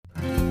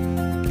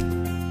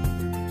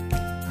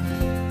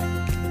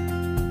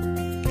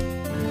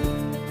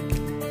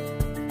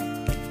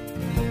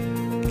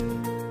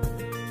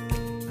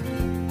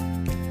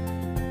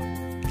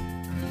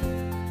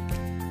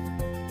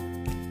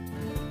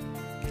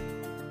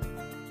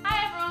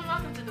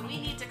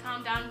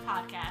Calm Down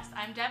podcast.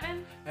 I'm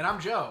Devin. And I'm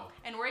Joe.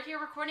 And we're here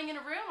recording in a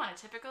room on a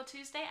typical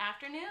Tuesday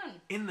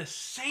afternoon. In the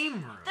same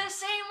room. The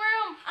same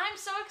room! I'm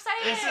so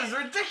excited! This is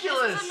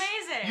ridiculous! This is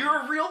amazing!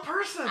 You're a real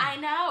person! I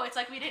know, it's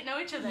like we didn't know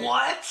each other.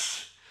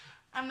 What?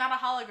 I'm not a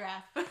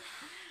holograph.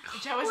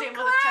 Joe was able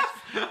to touch...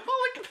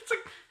 That's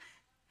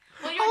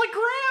a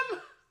hologram!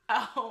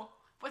 Oh,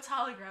 what's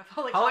holograph?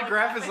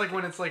 Holograph is like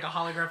when it's like a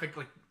holographic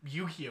like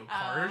Yu-Gi-Oh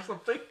card or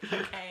something.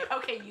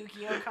 Okay,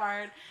 Yu-Gi-Oh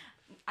card.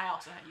 I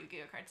also have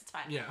Yu-Gi-Oh cards, it's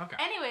fine. Yeah, okay.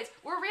 Anyways,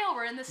 we're real,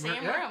 we're in the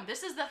same room.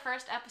 This is the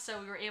first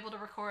episode we were able to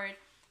record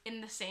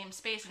in the same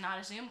space and not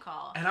a Zoom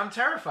call. And I'm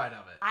terrified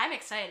of it. I'm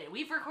excited.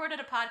 We've recorded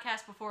a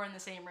podcast before in the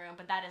same room,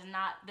 but that is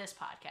not this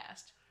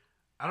podcast.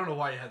 I don't know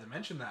why you had to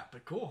mention that,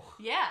 but cool.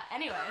 Yeah,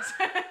 anyways.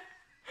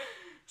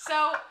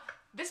 So,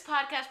 this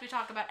podcast we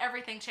talk about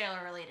everything Taylor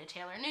related.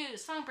 Taylor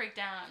news, song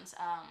breakdowns,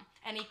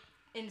 any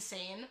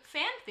insane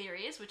fan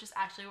theories, which is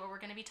actually what we're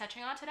going to be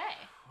touching on today.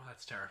 Well,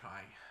 that's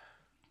terrifying.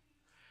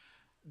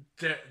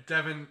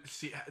 Devin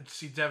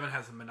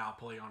has a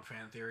monopoly on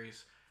fan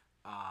theories,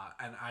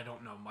 and I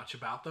don't know much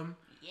about them.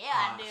 Yeah,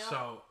 I do.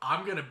 So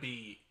I'm going to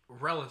be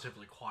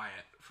relatively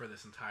quiet for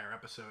this entire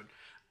episode.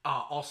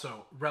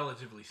 Also,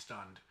 relatively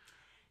stunned.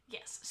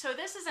 Yes, so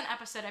this is an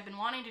episode I've been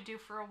wanting to do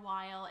for a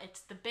while. It's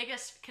the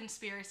biggest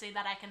conspiracy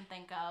that I can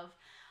think of.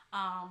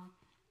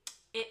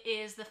 It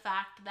is the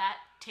fact that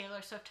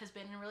Taylor Swift has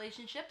been in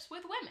relationships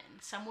with women.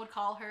 Some would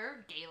call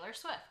her Gaylor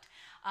Swift.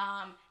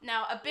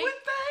 Now,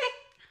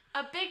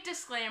 a big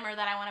disclaimer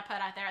that I want to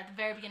put out there at the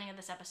very beginning of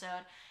this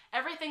episode.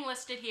 Everything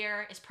listed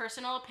here is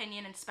personal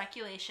opinion and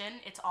speculation.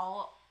 It's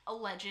all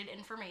alleged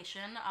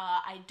information.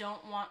 I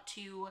don't want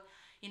to,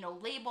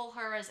 label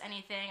her as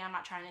anything. I'm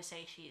not trying to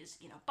say she's,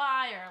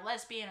 bi or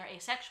lesbian or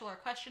asexual or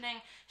questioning.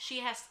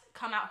 She has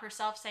come out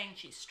herself saying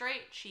she's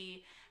straight.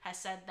 She has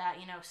said that,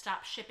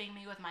 stop shipping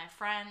me with my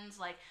friends,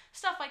 like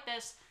stuff like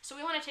this. So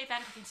we want to take that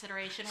into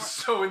consideration.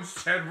 So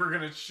instead we're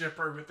going to ship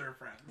her with her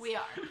friends. We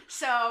are.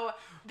 So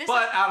this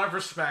But out of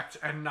respect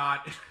and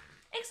not...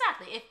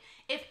 Exactly.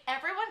 If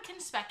everyone can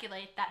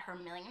speculate that her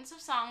millions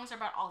of songs are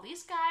about all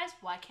these guys,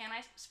 why can't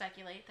I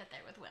speculate that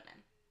they're with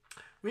women?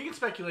 We can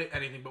speculate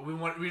anything, but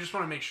we just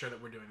want to make sure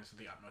that we're doing this with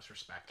the utmost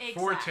respect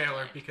Exactly. for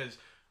Taylor, because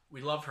we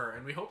love her,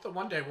 and we hope that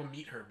one day we'll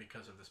meet her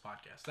because of this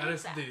podcast. That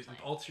is the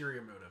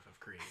ulterior motive of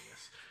creating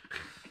this.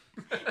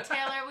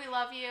 Taylor, we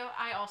love you.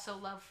 I also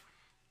love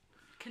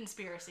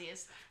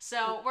conspiracies.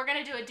 So we're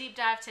going to do a deep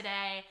dive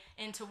today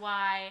into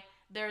why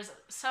there's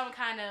some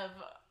kind of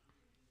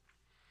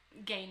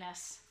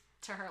gayness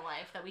to her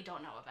life that we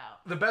don't know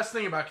about. The best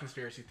thing about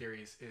conspiracy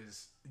theories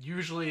is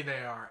usually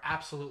they are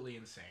absolutely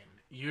insane.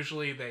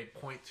 Usually they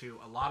point to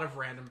a lot of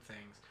random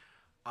things,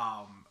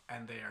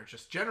 and they are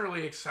just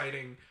generally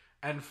exciting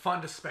and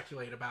fun to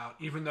speculate about,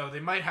 even though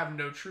they might have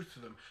no truth to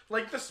them.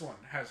 Like this one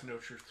has no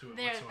truth to it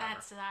whatsoever.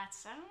 That's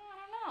I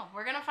don't know.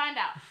 We're going to find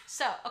out.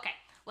 So, okay,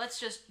 let's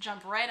just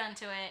jump right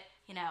onto it.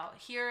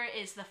 Here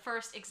is the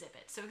first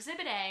exhibit. So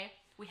Exhibit A,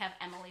 we have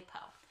Emily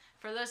Poe.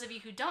 For those of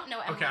you who don't know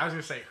Emily... Okay, I was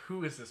going to say,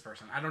 who is this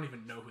person? I don't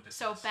even know who this is.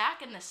 So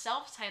back in the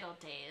self-titled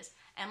days,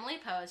 Emily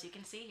Poe, as you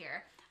can see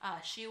here,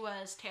 she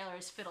was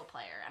Taylor's fiddle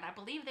player. And I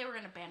believe they were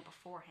in a band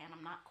beforehand.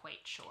 I'm not quite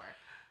sure.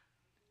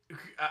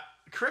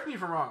 Correct me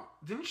if I'm wrong.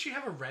 Didn't she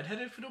have a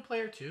redheaded fiddle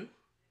player too?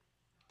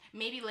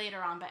 Maybe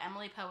later on, but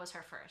Emily Poe was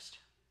her first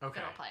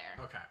fiddle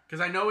player. Okay. Because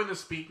I know in the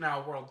Speak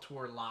Now World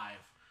Tour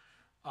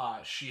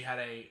Live, she had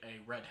a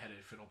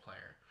redheaded fiddle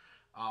player.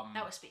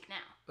 That was Speak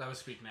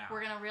Now.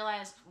 We're going to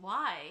realize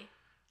why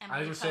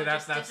Emily Poe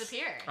just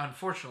disappeared.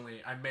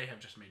 Unfortunately, I may have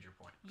just made your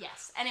point.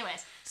 Yes.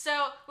 Anyways,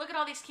 so look at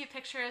all these cute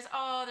pictures.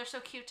 Oh, they're so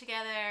cute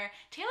together.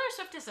 Taylor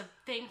Swift is a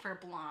thing for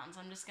blondes.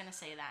 I'm just going to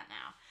say that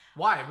now.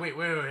 Why? Wait.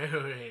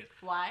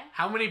 Why?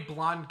 How many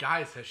blonde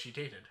guys has she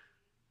dated?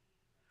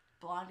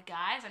 Blonde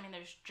guys? I mean,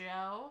 there's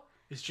Joe.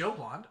 Is Joe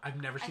blonde?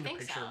 I've never seen a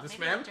picture of this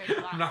Maybe man.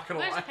 I'm not going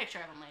to lie. There's a picture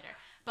of him later.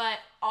 But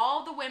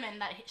all the women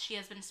that she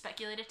has been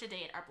speculated to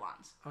date are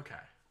blondes. Okay.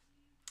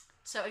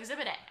 So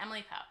Exhibit A,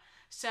 Emily Poe.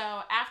 So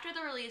after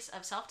the release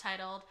of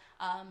Self-Titled,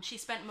 she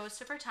spent most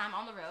of her time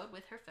on the road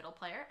with her fiddle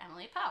player,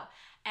 Emily Poe.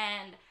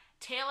 And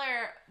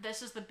Taylor,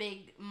 this is the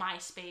big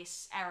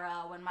MySpace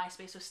era when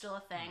MySpace was still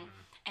a thing.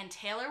 And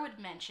Taylor would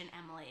mention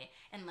Emily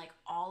in like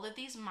all of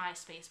these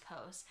MySpace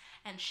posts.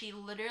 And she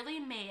literally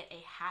made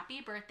a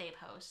happy birthday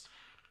post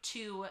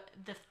to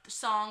the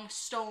song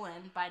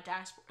Stolen by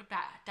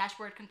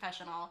Dashboard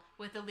Confessional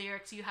with the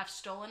lyrics, "You have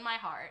stolen my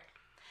heart."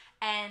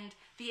 And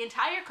the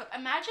entire clip,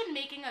 imagine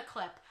making a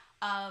clip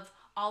of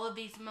all of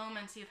these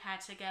moments you've had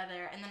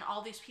together, and then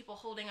all these people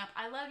holding up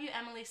 "I love you,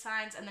 Emily"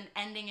 signs, and then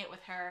ending it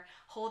with her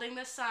holding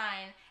the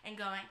sign and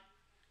going,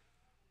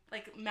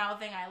 like,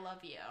 mouthing "I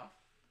love you."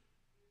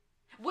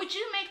 Would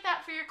you make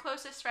that for your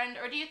closest friend,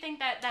 or do you think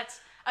that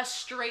that's a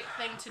straight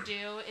thing to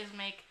do,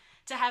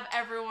 to have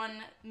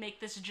everyone make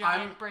this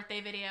giant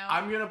birthday video?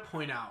 I'm going to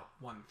point out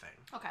one thing.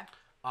 Okay.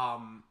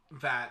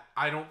 That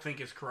I don't think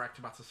is correct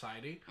about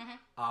society.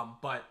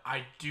 But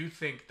I do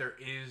think there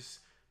is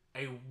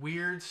a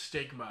weird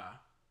stigma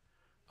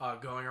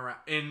going around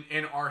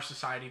in our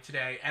society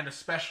today, and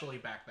especially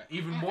back then,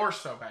 even more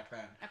so back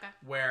then,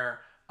 where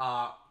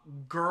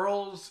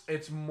girls,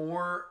 it's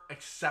more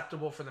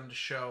acceptable for them to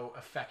show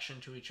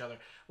affection to each other.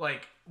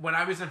 Like when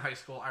I was in high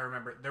school, I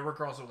remember there were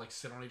girls that would like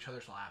sit on each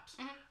other's laps.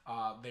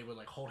 They would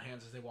like hold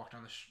hands as they walked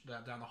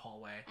down the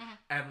hallway,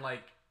 and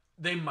like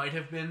they might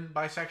have been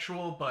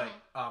bisexual, but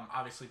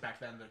obviously back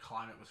then the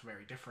climate was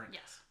very different.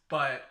 Yes.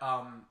 But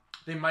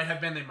they might have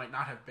been, they might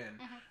not have been.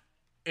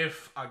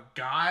 If a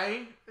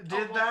guy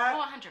did that,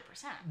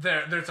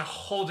 100%. There's a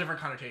whole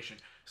different connotation.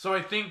 So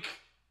I think.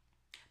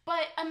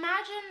 But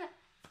imagine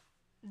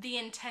the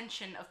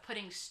intention of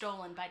putting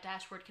 "Stolen" by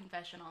Dashboard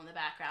Confessional in the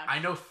background. I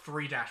know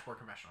 3 Dashboard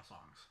Confessional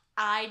songs.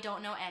 I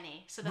don't know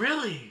any. So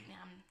really?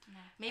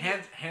 Maybe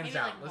hands maybe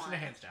down. Like Listen one.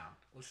 to Hands Down.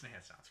 Listen to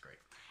Hands Down. It's great.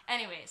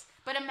 Anyways,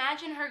 but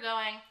imagine her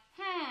going,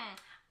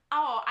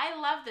 oh, I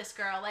love this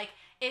girl. Like,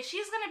 if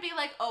she's gonna be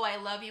like, oh, I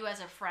love you as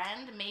a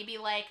friend, maybe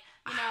like,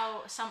 you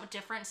know, some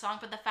different song.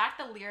 But the fact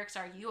the lyrics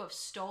are, you have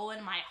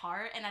stolen my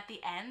heart, and at the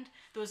end,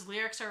 those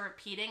lyrics are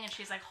repeating, and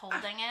she's like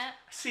holding it.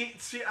 See,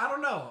 I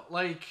don't know.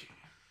 Like,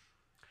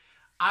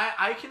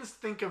 I can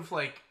think of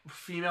like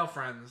female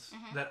friends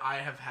that I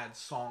have had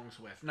songs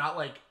with. Not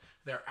like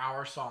they're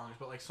our songs,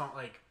 but like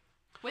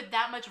with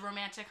that much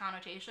romantic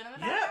connotation in the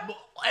background? Yeah, well,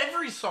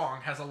 every song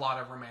has a lot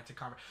of romantic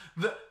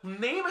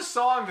name a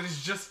song that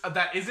is just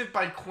that isn't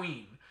by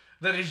Queen,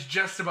 that is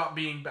just about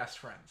being best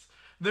friends.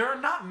 There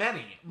are not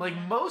many. Like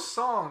most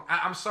songs,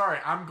 I'm sorry,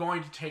 I'm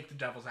going to take the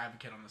devil's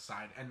advocate on the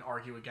side and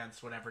argue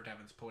against whatever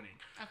Devin's putting.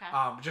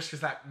 Okay. Just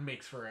because that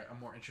makes for a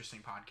more interesting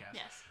podcast.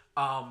 Yes.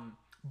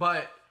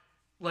 But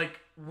like,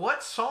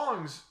 what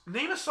songs?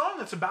 Name a song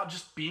that's about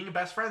just being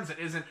best friends that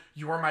isn't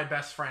 "You're My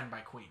Best Friend" by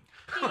Queen.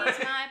 He's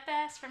my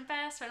best friend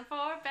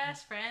for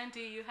best friend. Do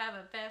you have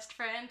a best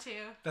friend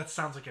too? That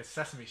sounds like a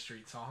Sesame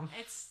Street song.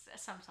 It's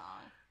some song.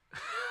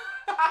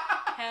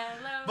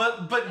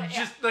 Hello. But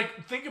just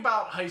like think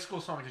about high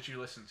school songs that you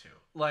listen to.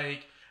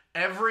 Like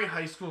every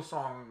high school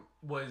song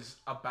was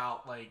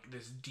about like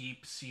this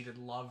deep-seated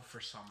love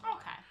for someone.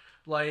 Okay.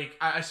 Like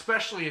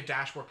especially a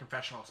Dashboard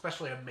Confessional,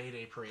 especially a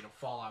Mayday Parade, a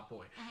Fall Out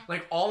Boy.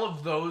 Like all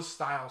of those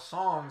style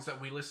songs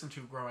that we listened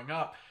to growing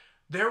up,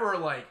 there were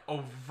like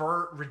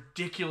overt,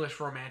 ridiculous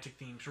romantic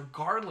themes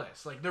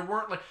regardless. Like there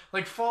weren't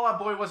like Fall Out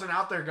Boy wasn't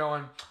out there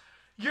going,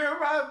 "You're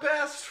my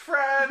best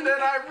friend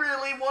and I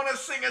really want to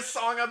sing a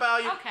song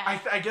about you." Okay.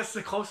 I guess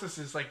the closest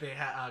is like they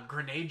had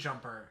Grenade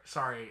Jumper.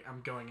 Sorry,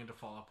 I'm going into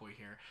Fall Out Boy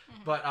here.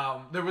 But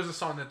there was a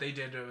song that they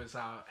did. It was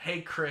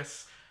 "Hey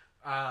Chris,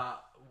 I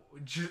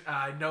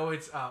know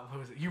it's what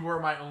was it? You were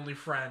my only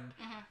friend,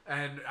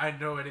 and I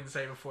know I didn't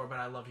say it before, but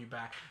I love you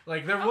back."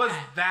 Like there was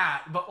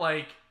that, but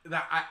like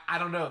that I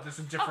don't know. This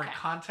is a different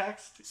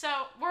context. So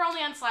we're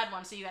only on slide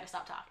 1, so you got to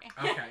stop talking.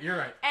 Okay, you're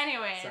right.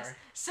 Anyways, sorry.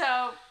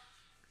 So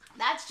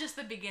that's just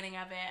the beginning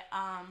of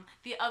it.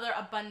 The other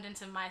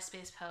abundance of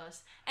MySpace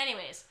posts.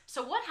 Anyways,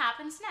 so what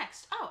happens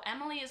next? Oh,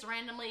 Emily is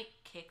randomly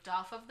kicked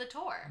off of the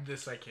tour.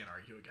 This I can't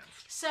argue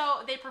against.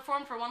 So they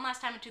performed for one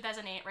last time in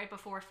 2008, right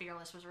before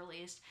Fearless was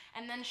released,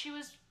 and then she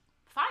was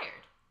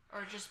fired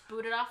or just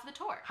booted off the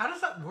tour. How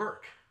does that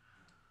work?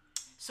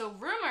 So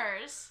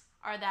rumors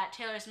are that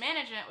Taylor's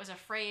management was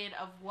afraid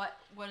of what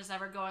is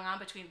ever going on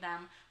between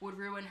them would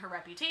ruin her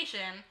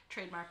reputation,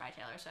 trademarked by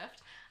Taylor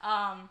Swift.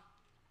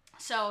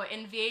 So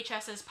in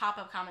VHS's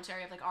pop-up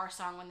commentary of like our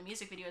song when the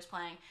music video is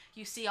playing,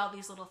 you see all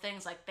these little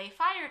things like they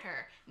fired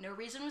her, no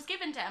reason was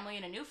given to Emily,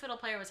 and a new fiddle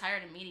player was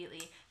hired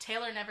immediately.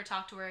 Taylor never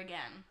talked to her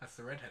again. That's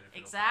the redheaded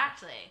fiddle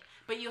Exactly. player.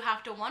 But you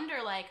have to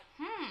wonder like,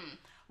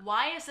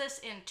 why is this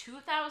in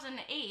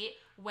 2008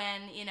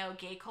 when, you know,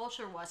 gay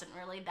culture wasn't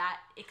really that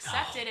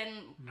accepted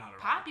and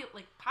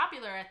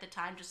popular at the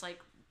time, just like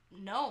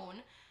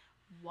known,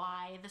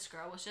 why this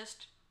girl was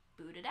just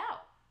booted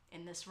out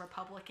in this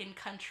Republican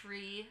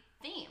country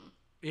theme.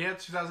 Yeah,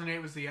 2008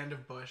 was the end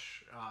of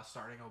Bush,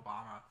 starting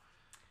Obama.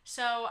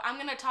 So I'm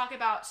going to talk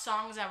about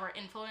songs that were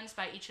influenced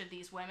by each of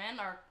these women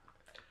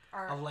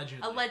or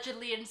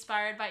allegedly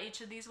inspired by each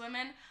of these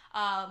women.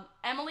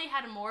 Emily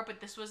had more, but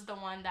this was the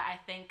one that I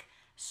think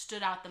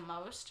stood out the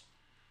most.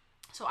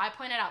 So I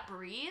pointed out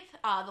Breathe,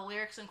 the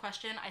lyrics in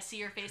question, I see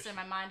your face in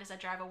my mind as I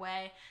drive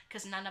away,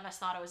 because none of us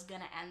thought it was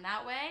going to end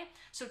that way.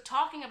 So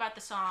talking about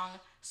the song,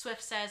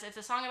 Swift says, it's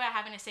a song about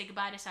having to say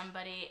goodbye to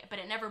somebody, but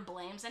it never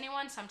blames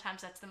anyone.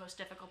 Sometimes that's the most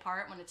difficult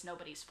part when it's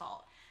nobody's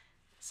fault.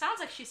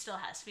 Sounds like she still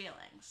has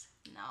feelings.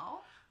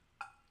 No?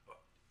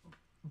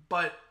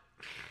 But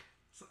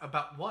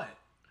about what?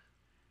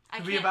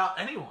 Could be can't- about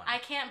anyone. I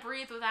can't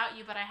breathe without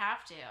you, but I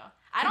have to.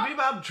 Could be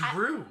about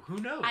Drew. Who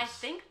knows? I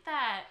think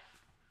that...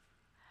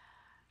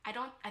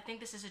 I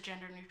think this is a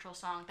gender neutral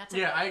song. That's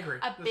I agree.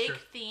 A That's big true.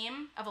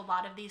 theme of a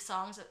lot of these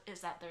songs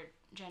is that they're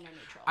gender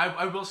neutral.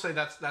 I will say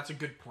that's a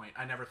good point.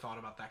 I never thought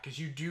about that because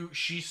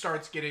she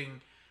starts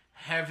getting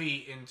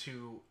heavy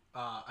into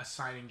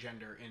assigning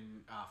gender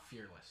in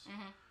Fearless.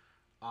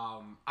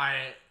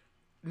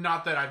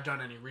 Not that I've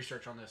done any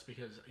research on this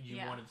because you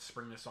wanted to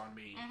spring this on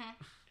me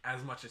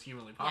as much as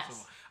humanly possible.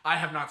 Yes. I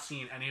have not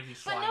seen any of these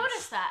slides. But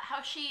notice that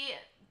how she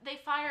they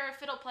fire a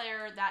fiddle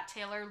player that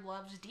Taylor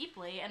loves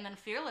deeply, and then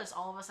Fearless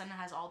all of a sudden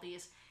has all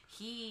these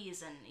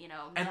he's and, you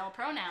know, male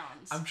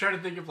pronouns. I'm trying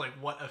to think of, like,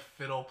 what a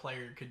fiddle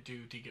player could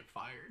do to get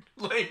fired.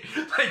 Like,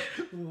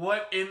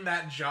 what in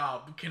that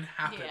job can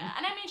happen? Yeah,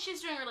 and I mean,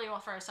 she's doing really well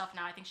for herself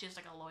now. I think she's,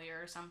 like, a lawyer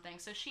or something,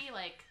 so she,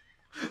 like,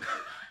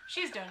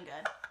 she's doing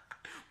good.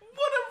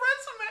 What a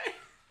resume!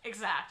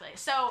 Exactly.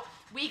 So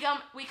we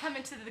come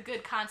into the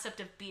good concept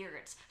of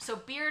beards. So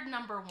beard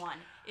number 1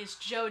 is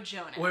Joe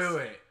Jonas.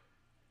 Wait.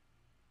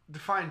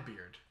 Define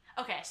beard.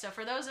 Okay, so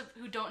for those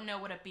who don't know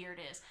what a beard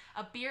is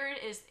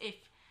if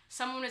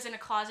someone is in a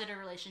closeted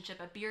relationship,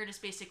 a beard is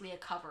basically a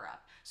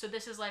cover-up. So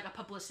this is like a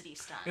publicity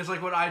stunt. It's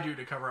like what I do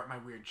to cover up my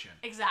weird chin.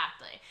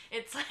 Exactly.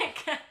 It's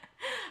like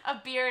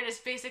a beard is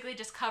basically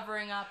just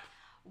covering up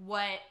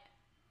what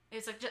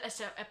is like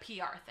just a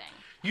PR thing.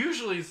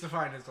 Usually it's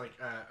defined as like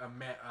a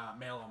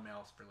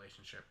male-on-male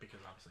relationship because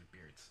obviously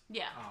beards.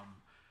 Yeah.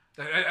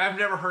 I've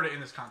never heard it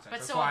in this context. But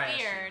That's so why a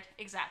beard,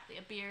 exactly.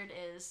 A beard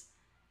is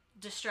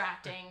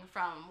distracting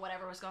from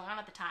whatever was going on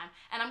at the time.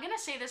 And I'm going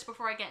to say this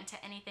before I get into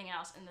anything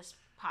else in this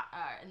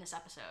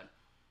episode.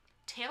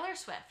 Taylor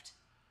Swift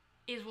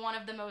is one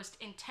of the most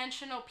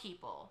intentional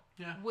people.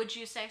 Yeah. Would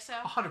you say so?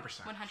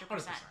 100%.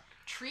 100%.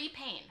 Tree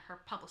Payne, her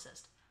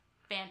publicist.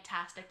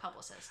 Fantastic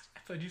publicist.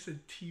 I thought you said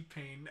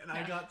T-Pain, and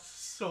I No. got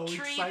so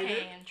Tree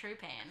excited.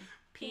 Payne.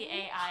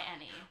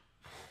 P-A-I-N-E.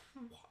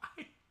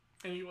 Why?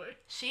 Anyway.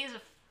 She is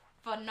a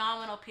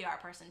phenomenal PR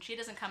person. She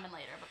doesn't come in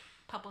later, but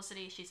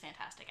publicity she's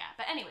fantastic at.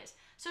 But anyways,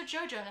 so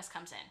Joe Jonas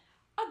comes in.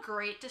 A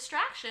great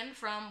distraction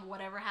from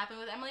whatever happened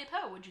with Emily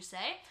Poe, would you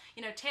say?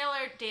 You know,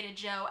 Taylor dated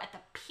Joe at the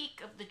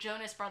peak of the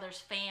Jonas Brothers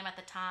fame at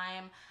the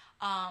time.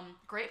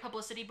 Great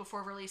publicity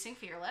before releasing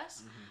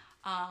Fearless.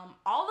 Mm-hmm.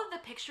 All of the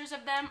pictures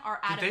of them are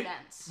at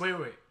events. Wait.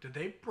 Did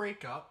they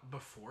break up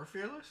before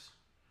Fearless?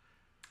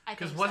 I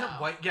think so. Because wasn't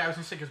White... Yeah, I was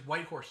going to say, because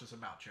White Horse is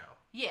about Joe.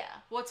 Yeah.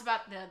 Well, it's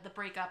about the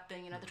breakup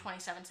thing, you know, the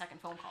 27-second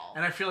phone call.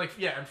 And I feel like,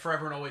 yeah, and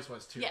Forever and Always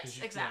was, too. Yes,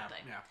 exactly.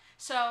 Yeah.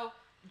 So,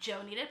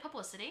 Joe needed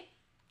publicity.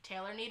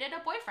 Taylor needed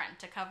a boyfriend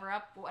to cover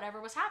up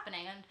whatever was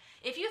happening. And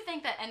if you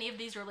think that any of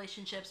these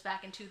relationships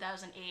back in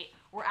 2008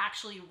 were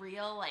actually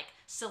real, like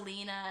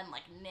Selena and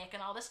like Nick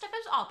and all this stuff,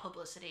 it was all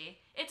publicity.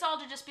 It's all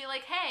to just be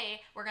like,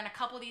 hey, we're gonna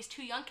couple these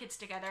 2 young kids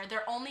together.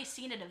 They're only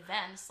seen at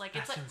events. Like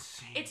That's it's like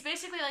insane. It's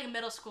basically like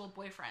middle school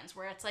boyfriends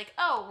where it's like,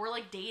 oh, we're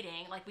like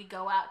dating, like we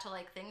go out to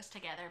like things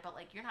together, but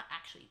like you're not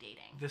actually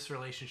dating. This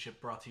relationship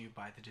brought to you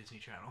by the Disney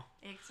Channel.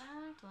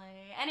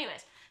 Exactly.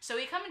 Anyways, so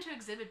we come into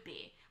Exhibit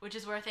B, which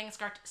is where things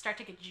start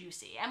to get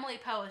juicy. Emily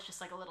Poe is just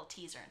like a little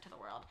teaser into the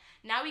world.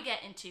 Now we get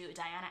into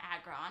Diana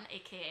Agron,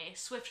 aka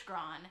Swift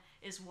Gron,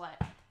 is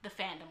what the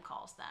fandom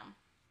calls them.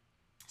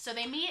 So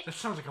they meet. That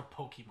sounds like a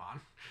Pokemon.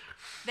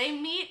 They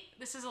meet.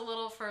 This is a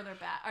little further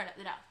back, or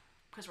no,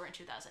 because we're in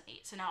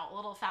 2008. So now a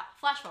little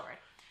flash forward.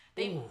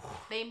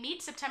 They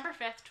meet September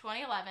 5th,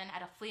 2011,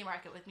 at a flea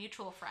market with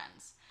mutual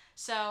friends.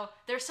 So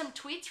there's some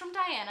tweets from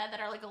Diana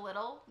that are like a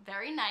little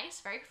very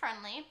nice, very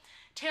friendly.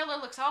 Taylor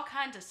looks all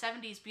kinds of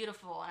 70s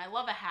beautiful, and I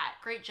love a hat.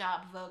 Great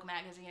job, Vogue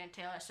magazine and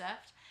Taylor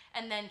Swift.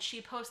 And then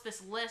she posts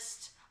this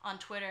list on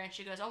Twitter, and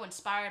she goes, oh,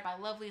 inspired by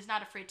Lovely's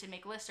Not Afraid to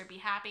Make Lists or Be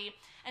Happy.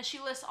 And she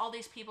lists all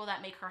these people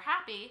that make her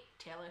happy,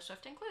 Taylor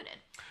Swift included.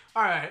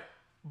 All right,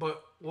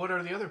 but what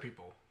are the other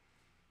people?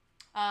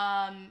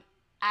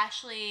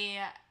 Ashley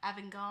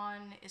Avingon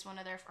is one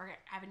of their, or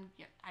I don't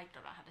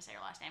know how to say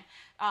her last name.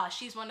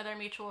 She's one of their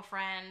mutual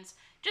friends.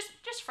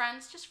 Just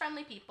friends, just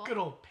friendly people. Good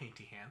old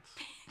painty hands.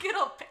 Good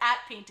old at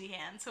painty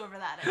hands, whoever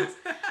that is.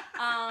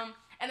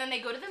 And then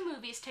they go to the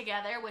movies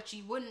together, which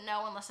you wouldn't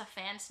know unless a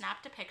fan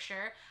snapped a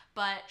picture.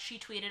 But she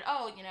tweeted,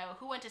 oh, you know,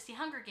 who went to see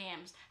Hunger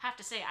Games? Have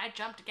to say, I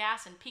jumped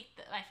gas and peeked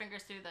my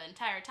fingers through the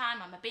entire time.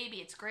 I'm a baby.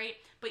 It's great.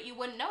 But you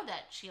wouldn't know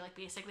that she, like,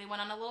 basically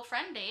went on a little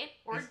friend date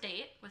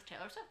date with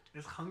Taylor Swift.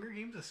 Is Hunger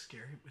Games a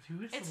scary...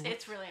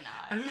 It's really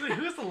not. I was like,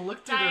 who has to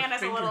look through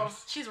Diana's their fingers? a little...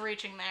 She's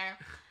reaching there.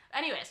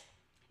 Anyways,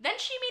 then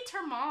she meets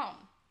her mom.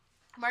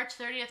 March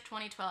 30th,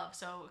 2012.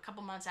 So a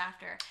couple months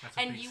after. That's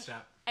a big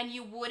step. And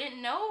you wouldn't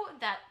know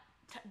that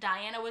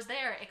Diana was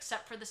there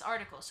except for this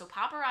article. So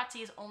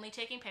paparazzi is only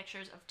taking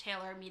pictures of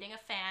Taylor meeting a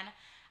fan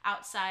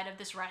outside of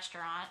this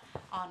restaurant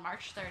on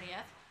March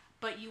 30th.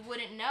 But you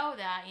wouldn't know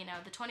that, you know,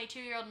 the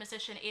 22-year-old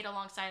musician ate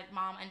alongside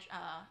mom and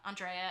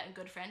Andrea and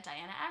good friend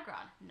Diana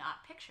Agron.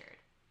 Not pictured.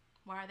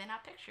 Why are they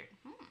not pictured?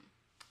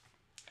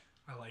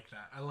 I like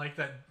that. I like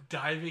that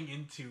diving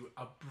into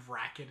a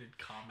bracketed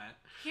comment.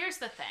 Here's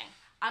the thing.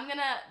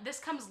 This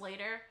comes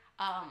later,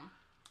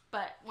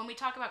 but when we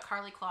talk about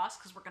Karlie Kloss,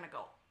 because we're going to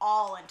go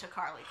all into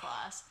Karlie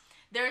Kloss,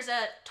 there's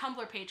a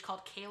Tumblr page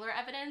called Kaler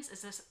Evidence.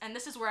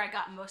 This is where I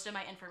got most of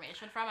my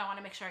information from. I want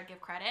to make sure I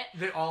give credit.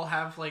 They all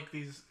have, like,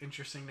 these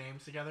interesting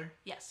names together?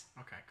 Yes.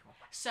 Okay, cool.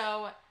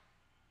 So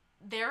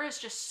there is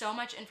just so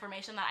much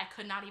information that I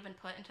could not even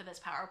put into this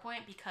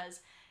PowerPoint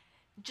because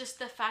just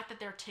the fact that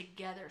they're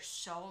together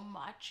so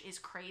much is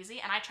crazy.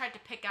 And I tried to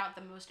pick out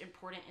the most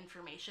important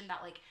information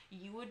that, like,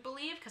 you would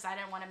believe because I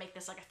didn't want to make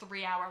this like a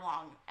 3-hour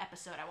long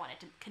episode. I wanted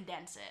to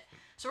condense it.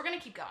 So we're going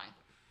to keep going.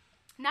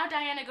 Now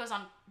Diana goes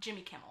on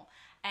Jimmy Kimmel,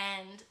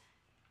 and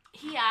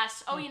he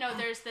asks, oh,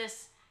 there's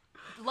this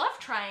love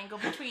triangle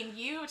between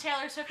you,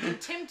 Taylor Swift, and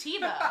Tim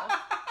Tebow.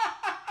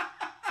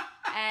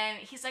 And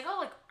he's like, oh,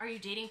 like, are you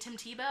dating Tim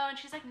Tebow? And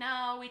she's like,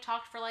 no, we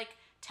talked for like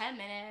 10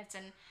 minutes.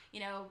 And,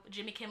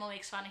 Jimmy Kimmel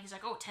makes fun, and he's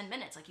like, oh, 10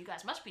 minutes, like, you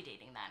guys must be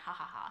dating then, ha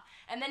ha ha.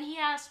 And then he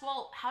asks,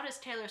 well, how does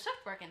Taylor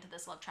Swift work into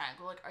this love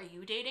triangle? Like, are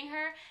you dating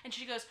her? And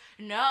she goes,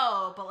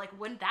 no, but, like,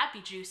 wouldn't that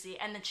be juicy?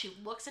 And then she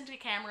looks into the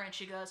camera, and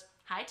she goes,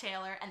 hi,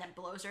 Taylor, and then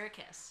blows her a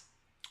kiss.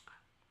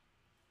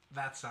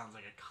 That sounds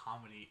like a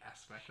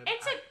comedy-esque method.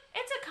 It's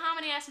a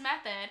comedy-esque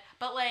method,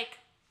 but, like,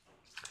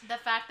 the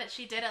fact that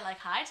she did it like,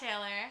 hi,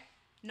 Taylor,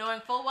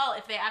 knowing full well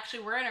if they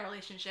actually were in a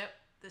relationship,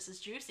 this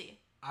is juicy.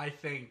 I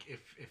think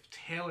if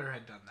Taylor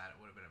had done that,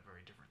 it would have been a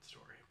very different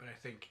story. But I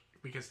think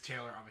because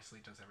Taylor obviously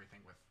does everything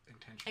with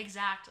intention.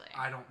 Exactly.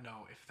 I don't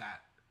know if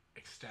that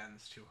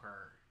extends to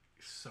her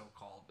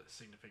so-called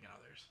significant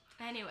others.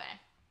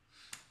 Anyway,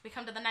 we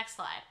come to the next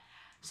slide.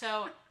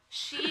 So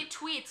she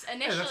tweets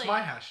initially. Yeah, that's my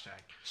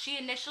hashtag. She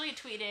initially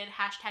tweeted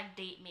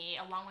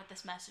 #DateMe along with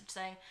this message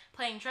saying,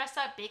 playing dress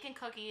up, baking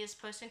cookies,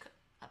 posting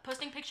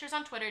pictures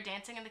on Twitter,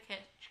 dancing in the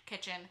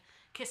kitchen,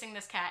 kissing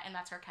this cat, and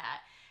that's her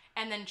cat.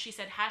 And then she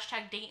said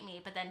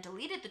 #DateMe, but then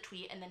deleted the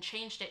tweet and then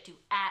changed it to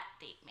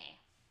 @DateMe.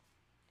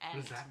 And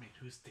what does that mean?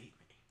 Who's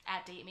DateMe?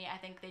 @DateMe. I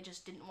think they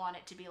just didn't want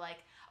it to be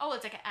like, oh,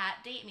 it's like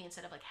 @DateMe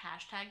instead of like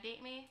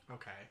 #DateMe.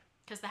 Okay.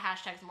 Because the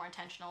hashtag's more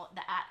intentional.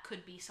 The @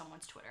 could be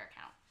someone's Twitter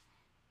account.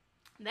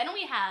 Then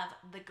we have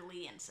the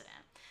Glee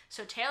incident.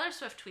 So Taylor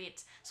Swift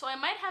tweets, so I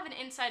might have an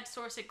inside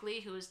source at Glee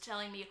who is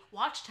telling me,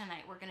 watch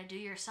tonight, we're going to do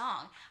your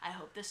song. I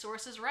hope this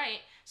source is right.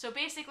 So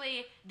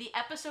basically, the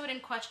episode in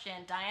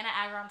question, Diana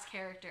Agron's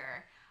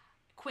character,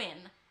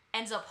 Quinn,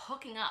 ends up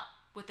hooking up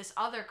with this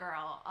other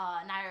girl,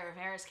 Naya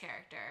Rivera's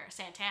character,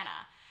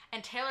 Santana.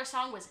 And Taylor's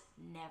song was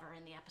never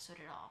in the episode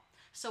at all.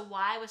 So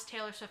why was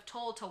Taylor Swift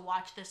told to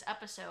watch this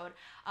episode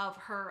of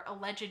her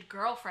alleged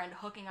girlfriend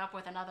hooking up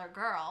with another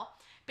girl?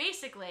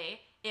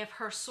 Basically, if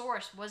her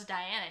source was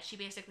Diana, she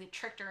basically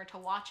tricked her into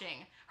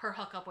watching her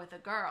hook up with a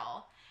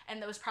girl.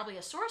 And that was probably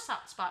a sore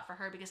spot for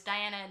her because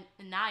Diana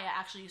and Naya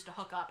actually used to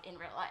hook up in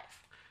real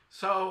life.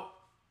 So,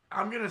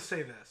 I'm going to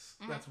say this.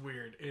 That's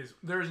weird. Is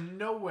there's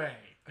no way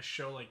a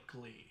show like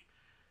Glee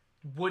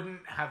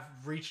wouldn't have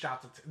reached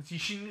out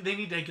to... they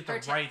need to get the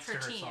rights to her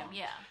team, song.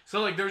 Yeah.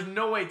 So, like, there's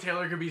no way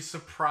Taylor could be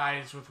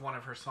surprised with one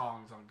of her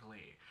songs on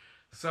Glee.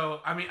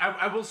 So, I mean,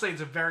 I will say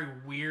it's a very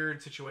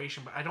weird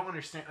situation, but I don't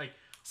understand, like...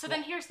 So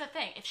then here's the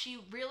thing. If she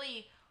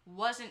really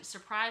wasn't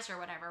surprised or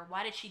whatever,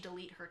 why did she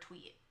delete her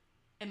tweet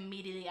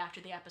immediately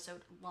after the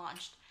episode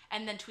launched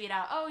and then tweet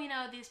out, oh,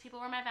 these people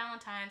were my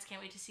Valentines,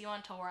 can't wait to see you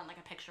on tour, and like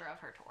a picture of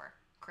her tour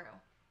crew?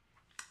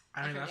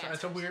 I mean,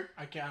 that's a weird...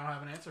 I don't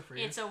have an answer for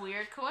you. It's a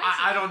weird coincidence.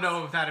 I don't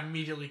know if that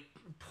immediately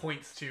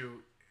points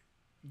to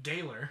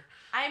Gaylor.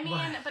 I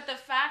mean, but the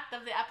fact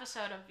of the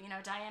episode of,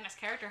 Diana's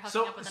character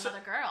hooking up with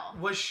another girl.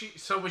 Was she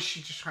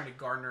just trying to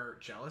garner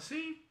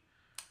jealousy?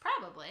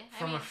 Probably.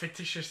 From a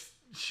fictitious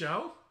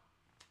show?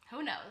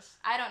 Who knows?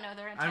 I don't know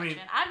their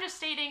intention. I'm just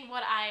stating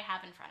what I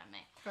have in front of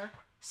me. Okay.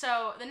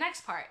 So the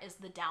next part is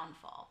the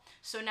downfall.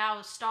 So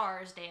now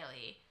Stars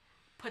Daily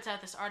puts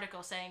out this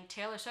article saying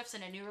Taylor Swift's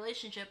in a new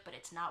relationship, but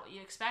it's not what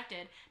you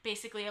expected,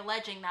 basically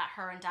alleging that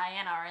her and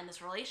Diana are in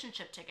this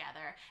relationship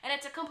together. And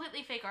it's a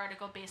completely fake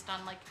article based on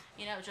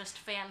just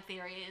fan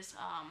theories.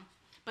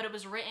 But it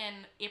was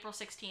written April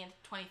 16th,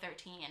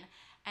 2013.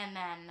 And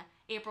then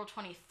April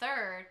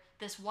 23rd,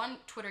 this one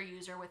Twitter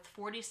user with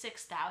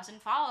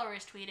 46,000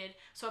 followers tweeted,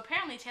 so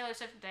apparently Taylor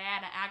Swift and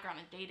Diana Agron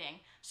are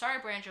dating. Sorry,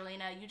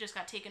 Brangelina, you just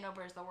got taken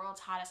over as the world's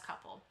hottest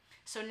couple.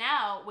 So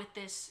now, with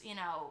this,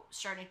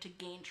 starting to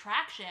gain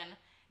traction,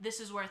 this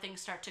is where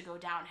things start to go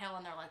downhill,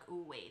 and they're like,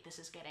 ooh, wait, this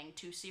is getting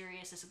too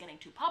serious, this is getting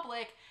too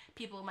public,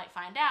 people might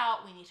find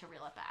out, we need to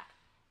reel it back.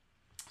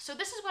 So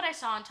this is what I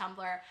saw on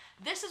Tumblr.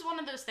 This is one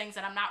of those things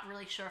that I'm not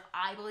really sure if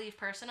I believe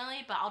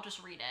personally, but I'll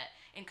just read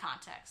it in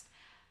context.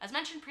 As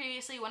mentioned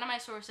previously, one of my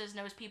sources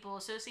knows people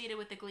associated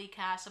with the Glee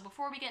cast, so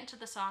before we get into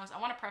the songs, I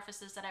want to preface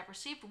this that I've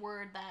received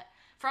word that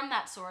from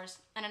that source,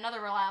 and another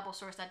reliable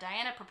source, that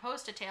Diana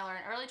proposed to Taylor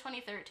in early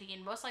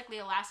 2013, most likely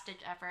a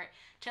last-ditch effort.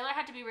 Taylor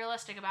had to be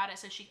realistic about it,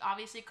 so she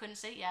obviously couldn't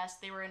say yes.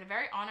 They were in a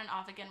very on and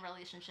off again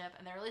relationship,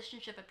 and their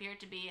relationship appeared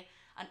to be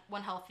an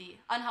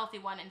unhealthy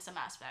one in some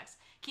aspects.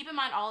 Keep in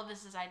mind all of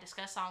this as I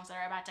discuss songs that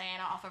are about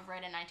Diana off of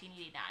Red in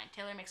 1989.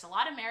 Taylor makes a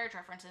lot of marriage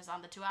references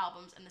on the two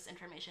albums, and this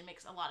information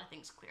makes a lot of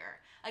things clearer.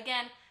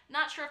 Again,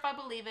 not sure if I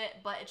believe it,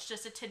 but it's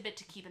just a tidbit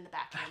to keep in the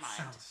back of your mind.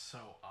 That sounds so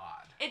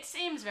odd. It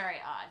seems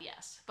very odd,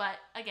 yes. But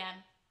again,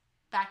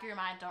 back of your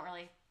mind, don't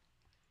really,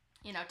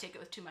 take it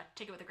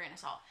with a grain of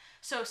salt.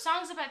 So,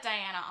 songs about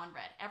Diana on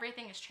Red.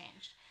 Everything has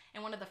changed.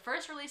 In one of the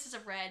first releases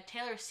of Red,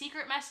 Taylor's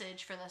secret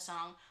message for the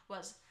song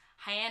was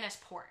Hyannis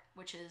Port,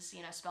 which is,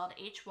 spelled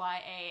Hyannis,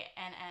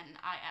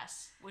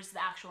 was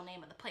the actual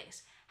name of the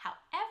place.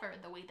 However,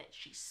 the way that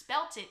she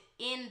spelt it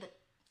in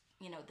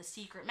the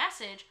secret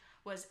message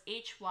was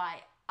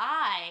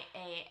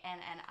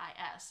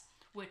Hyannis,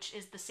 which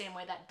is the same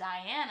way that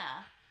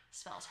Diana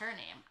spells her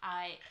name,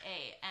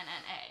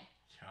 Ianna.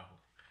 Yo.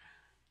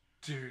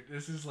 Dude,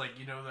 this is like,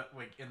 you know that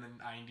like in the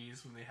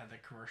 90s when they had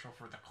that commercial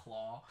for the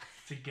claw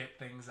to get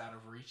things out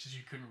of reach that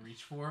you couldn't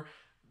reach for?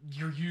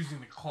 You're using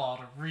the claw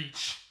to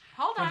reach.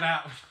 Hold on.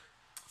 That.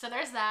 So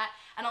there's that.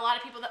 And a lot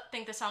of people that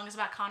think the song is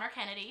about Connor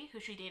Kennedy, who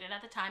she dated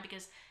at the time,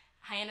 because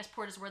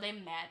Hyannisport is where they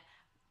met.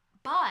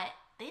 But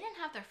they didn't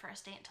have their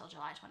first date until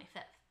July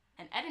 25th.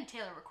 And Ed and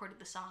Taylor recorded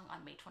the song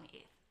on May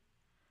 28th.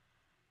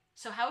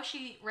 So how is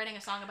she writing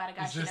a song about a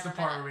guy she never met? Is this the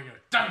part where we go,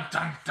 dun,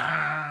 dun,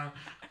 dun?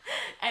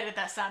 Edit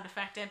that sound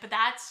effect in. But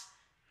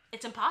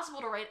it's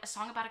impossible to write a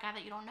song about a guy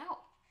that you don't know.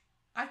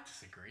 I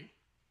disagree.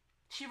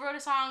 She wrote a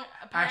song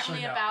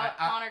apparently about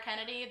Connor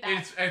Kennedy.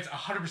 It's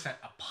 100%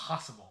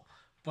 impossible.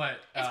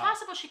 But it's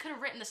possible she could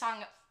have written the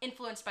song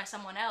influenced by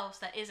someone else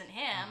that isn't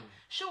him.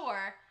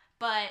 Sure.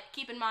 But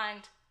keep in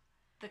mind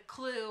the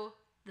clue,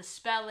 the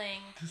spelling,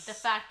 the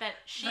fact that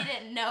she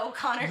didn't know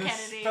Connor Kennedy.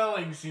 The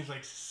spelling seems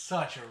like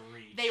such a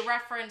reach. They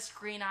referenced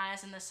Green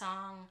Eyes in the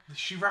song.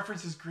 She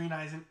references Green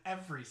Eyes in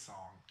every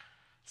song.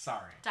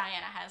 Sorry.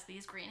 Diana has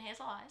these green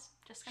hazel eyes.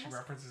 Just gonna She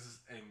references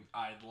in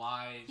I'd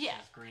Lie. Yeah.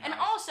 Green and eyes.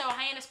 Also,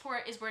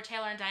 Hyannisport is where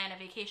Taylor and Diana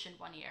vacationed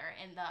one year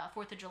in the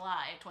 4th of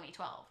July,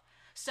 2012.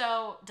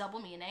 So, double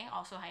meaning.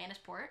 Also,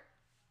 Hyannisport.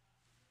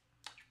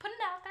 Putting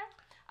it out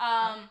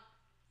there.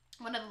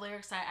 One of the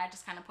lyrics that I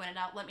just kind of pointed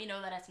out, let me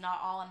know that it's not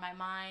all in my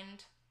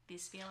mind,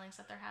 these feelings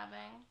that they're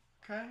having.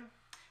 Okay.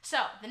 So,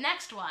 the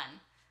next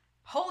one,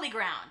 Holy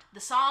Ground. The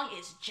song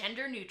is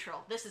gender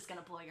neutral. This is going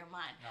to blow your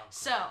mind. Oh,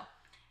 so,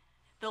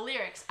 the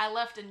lyrics, I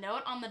left a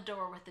note on the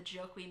door with the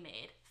joke we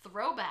made.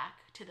 Throwback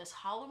to this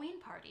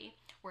Halloween party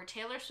where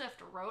Taylor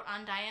Swift wrote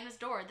on Diana's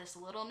door this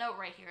little note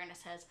right here, and it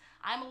says,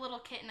 I'm a little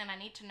kitten and I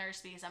need to nurse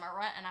because I'm a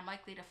runt and I'm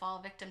likely to fall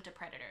victim to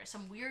predators.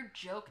 Some weird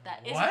joke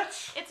that isn't...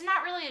 What? It's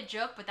not really a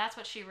joke, but that's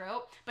what she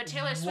wrote. But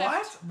Taylor Swift...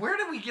 What? Where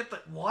did we get the...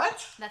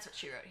 What? That's what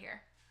she wrote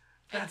here.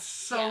 That's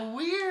so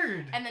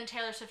weird. And then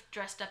Taylor Swift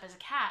dressed up as a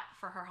cat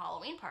for her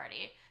Halloween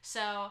party.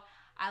 So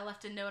I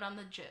left a note on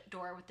the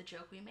door with the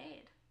joke we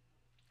made.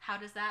 How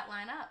does that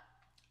line up?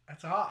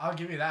 That's all. I'll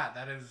give you that.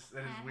 That is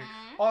weird.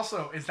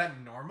 Also, is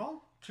that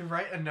normal to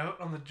write a note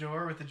on the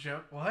door with a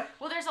joke? What?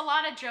 Well, there's a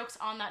lot of jokes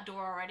on that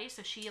door already,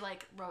 so she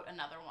wrote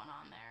another one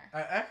on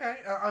there. Okay,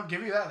 I'll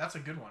give you that. That's a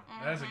good one.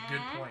 That is a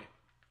good point.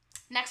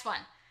 Next one.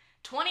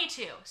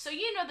 22. So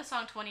you know the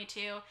song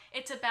 22.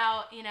 It's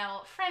about,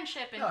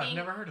 friendship and being... I've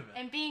never heard of it.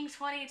 And being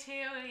 22,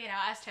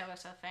 as Taylor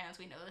Swift fans,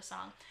 we know the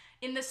song.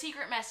 In the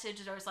secret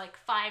message, there's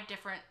 5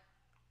 different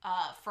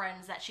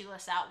friends that she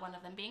lists out, one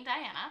of them being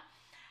Diana.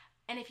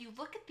 And if you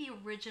look at the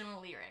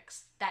original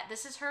lyrics,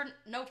 this is her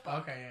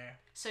notebook. Okay, yeah.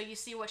 So you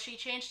see what she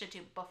changed it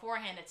to.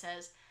 Beforehand, it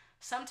says,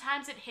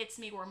 sometimes it hits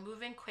me we're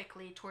moving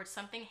quickly towards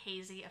something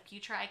hazy, a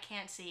future I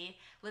can't see.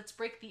 Let's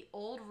break the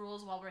old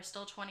rules while we're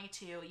still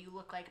 22. You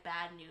look like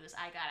bad news.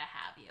 I gotta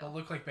have you. But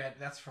look like bad...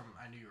 That's from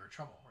I Knew You Were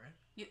Trouble,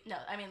 right?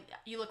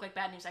 You look like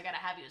bad news. I gotta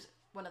have you is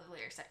one of the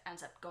lyrics that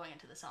ends up going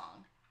into the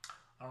song.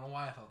 I don't know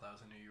why I thought that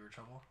was I Knew You Were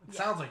Trouble. It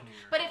sounds like Knew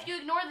You Were But Trouble. if you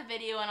ignore the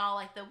video and all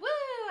the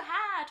woo,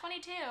 ha,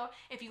 22,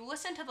 if you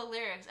listen to the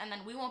lyrics and then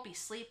we won't be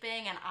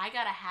sleeping and I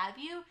gotta have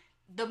you,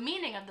 the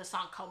meaning of the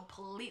song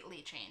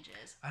completely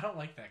changes. I don't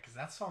like that because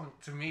that song,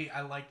 to me,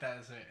 I like that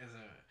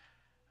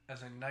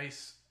as a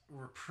nice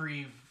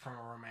reprieve from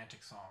a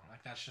romantic song.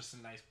 That's just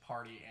a nice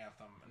party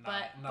anthem.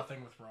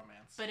 Nothing with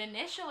romance. But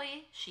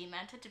initially, she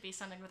meant it to be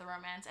something with a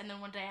romance, and then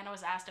when Diana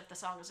was asked if the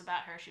song was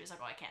about her, she was like,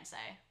 oh, I can't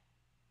say.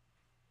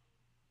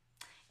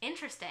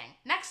 Interesting.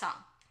 Next song.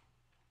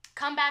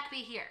 Come Back, Be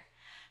Here.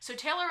 So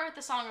Taylor wrote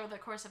the song over the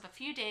course of a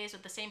few days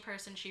with the same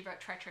person she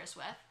wrote Treacherous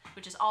with,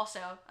 which is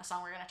also a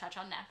song we're going to touch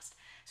on next.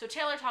 So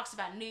Taylor talks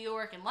about New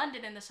York and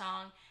London in the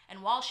song,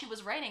 and while she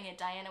was writing it,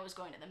 Diana was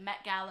going to the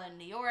Met Gala in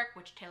New York,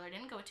 which Taylor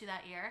didn't go to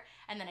that year,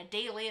 and then a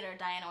day later,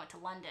 Diana went to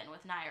London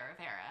with Naya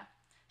Rivera.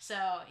 So,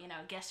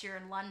 guess you're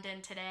in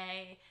London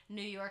today,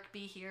 New York,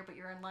 be here, but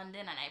you're in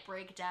London, and I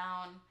break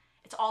down.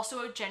 It's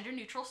also a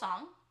gender-neutral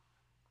song.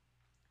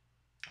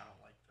 I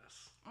don't like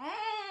this.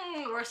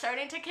 We're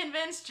starting to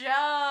convince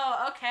Joe.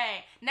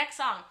 Okay, next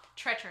song,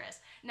 Treacherous.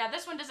 Now,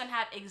 this one doesn't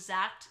have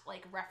exact,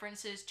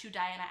 references to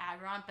Diana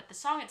Agron, but the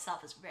song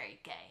itself is very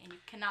gay, and you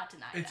cannot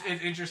deny that.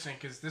 It's interesting,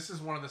 because this is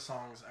one of the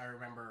songs I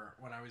remember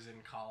when I was in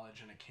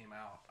college and it came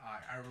out.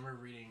 I remember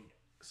reading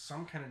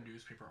some kind of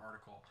newspaper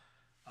article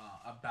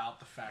about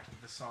the fact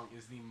that this song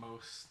is the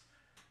most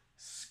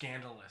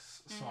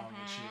scandalous song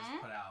that she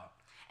has put out.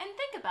 And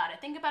think about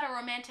it. Think about a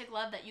romantic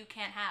love that you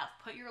can't have.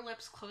 Put your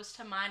lips close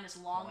to mine as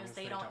long as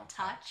they don't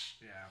touch.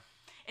 Yeah.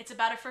 It's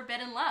about a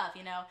forbidden love,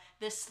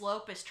 This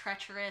slope is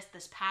treacherous.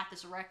 This path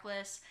is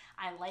reckless.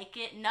 I like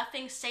it.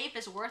 Nothing safe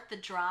is worth the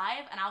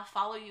drive, and I'll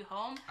follow you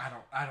home. I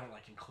don't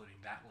like including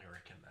that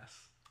lyric in this.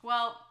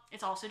 Well,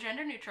 it's also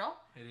gender neutral.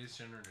 It is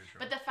gender neutral.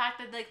 But the fact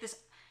that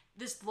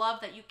this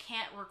love that you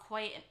can't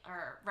requite,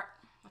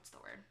 what's the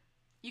word?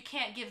 You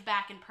can't give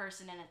back in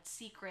person, and it's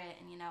secret,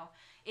 and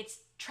it's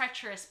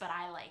treacherous, but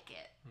I like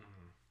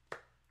it.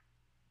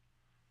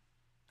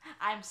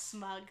 I'm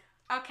smug.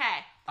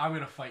 Okay. I'm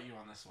gonna fight you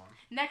on this one.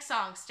 Next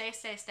song, Stay,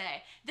 Stay,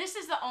 Stay. This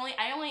is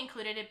I only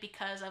included it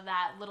because of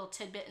that little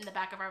tidbit in the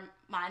back of our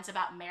minds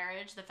about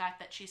marriage. The fact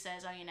that she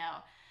says,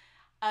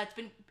 it's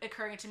been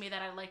occurring to me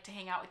that I'd like to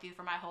hang out with you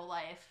for my whole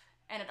life.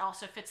 And it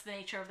also fits the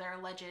nature of their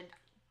alleged,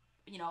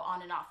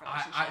 on and off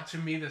relationship. To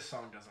me, this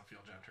song doesn't feel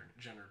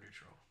gender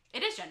neutral.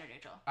 It is gender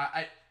neutral.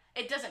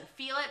 It doesn't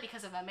feel it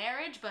because of a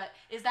marriage, but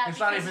is that It's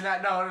not even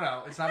that.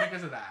 No. It's not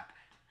because of that.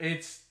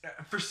 It's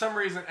for some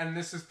reason, and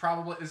this is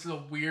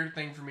a weird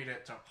thing for me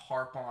to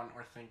harp on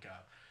or think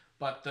of,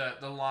 but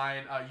the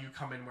line "you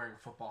come in wearing a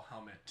football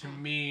helmet" to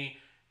me.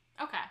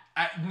 Okay.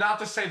 Not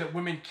to say that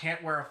women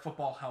can't wear a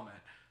football helmet,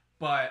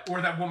 or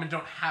that women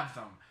don't have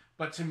them,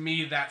 but to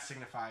me that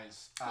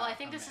signifies. Well, I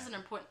think this is an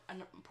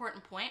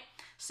important point.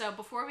 So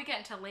before we get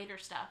into later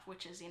stuff,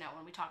 which is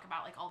when we talk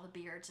about like all the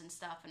beards and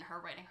stuff and her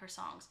writing her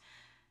songs.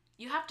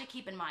 You have to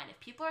keep in mind, if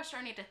people are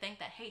starting to think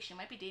that, hey, she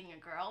might be dating a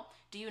girl,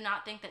 do you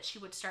not think that she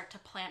would start to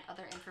plant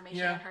other information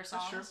in her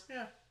songs? That's true.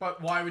 Yeah.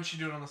 But why would she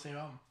do it on the same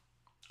album?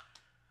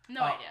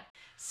 No idea.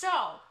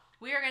 So,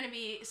 we are going to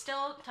be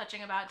still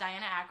touching about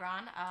Dianna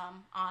Agron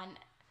on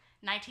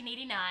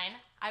 1989,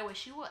 I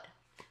Wish You Would.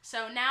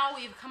 So now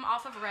we've come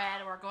off of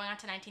Red, we're going on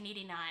to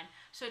 1989.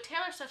 So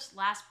Taylor Swift's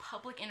last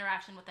public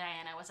interaction with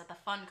Diana was at the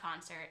Fun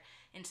concert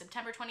in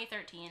September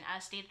 2013,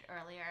 as stated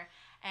earlier,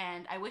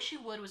 and I Wish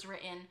You Would was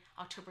written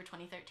October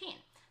 2013.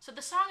 So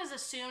the song is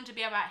assumed to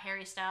be about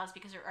Harry Styles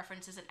because it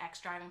references an ex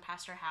driving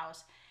past her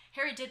house.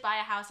 Harry did buy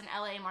a house in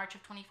LA in March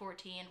of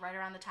 2014, right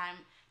around the time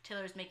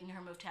Taylor was making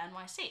her move to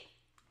NYC.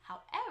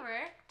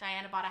 However,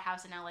 Diana bought a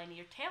house in LA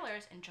near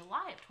Taylor's in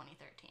July of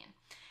 2013.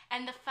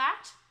 And the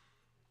fact,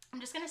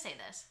 I'm just going to say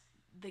this,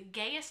 the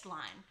gayest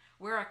line,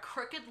 we're a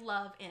crooked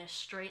love in a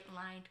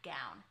straight-lined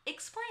gown.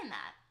 Explain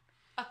that.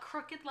 A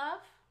crooked love?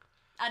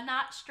 A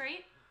not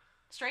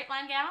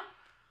straight-line gown?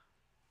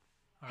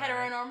 All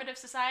heteronormative right.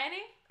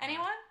 Society?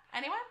 Anyone?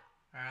 Anyone?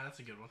 All right, that's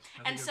a good one.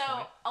 And so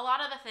point. A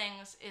lot of the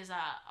things is,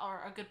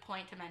 or a good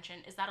point to mention,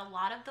 is that a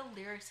lot of the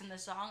lyrics in the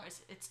song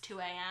it's 2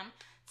 a.m.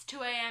 It's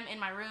 2 a.m. in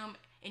my room,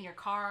 in your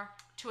car,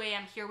 2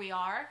 a.m. here we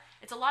are.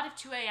 It's a lot of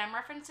 2 a.m.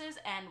 references,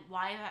 and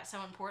why is that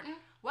so important?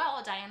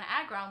 Well, Dianna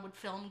Agron would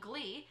film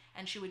Glee,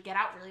 and she would get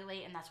out really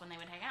late, and that's when they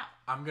would hang out.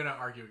 I'm going to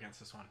argue against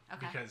this one.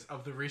 Okay. Because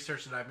of the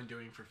research that I've been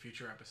doing for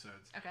future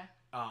episodes. Okay.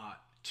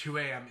 2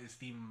 a.m. is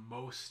the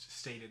most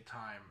stated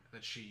time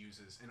that she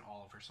uses in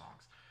all of her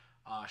songs.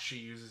 She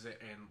uses it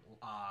in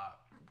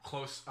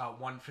close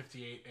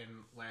 158 in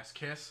Last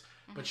Kiss,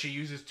 but she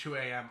uses 2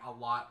 a.m. a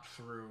lot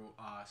through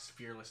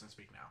Fearless and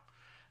Speak Now,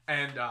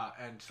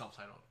 and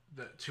self-titled.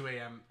 The 2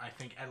 a.m. I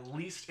think at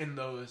least in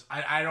those,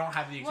 I don't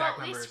have the exact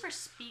numbers. At least for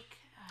Speak.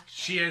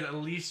 She at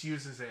least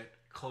uses it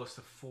close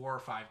to 4 or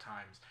 5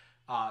 times.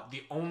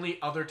 The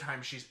only other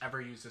time she's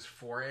ever used is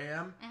 4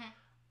 a.m.,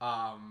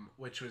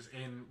 which was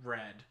in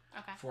Red.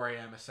 Okay. 4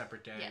 a.m. a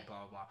separate day, blah,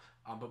 blah,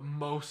 blah. But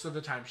most of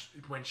the time,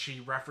 when she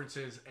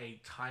references a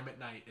time at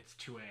night, it's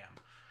 2 a.m.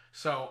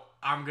 So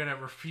I'm going to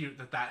refute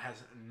that has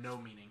no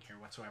meaning here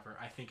whatsoever.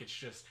 I think it's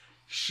just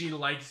she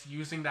likes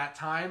using that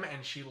time,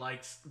 and she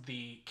likes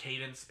the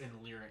cadence in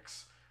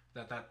lyrics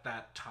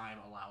that time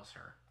allows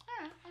her.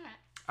 All right.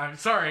 I'm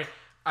sorry.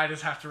 I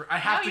just have to. I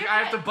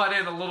have to butt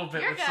in a little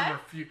bit with some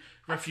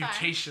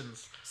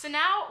refutations. So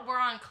now we're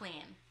on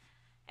Clean,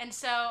 and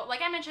so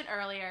like I mentioned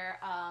earlier,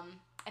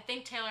 I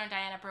think Taylor and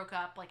Diana broke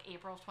up like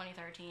April of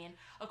 2013.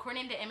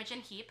 According to Imogen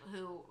Heap,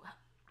 who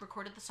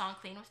recorded the song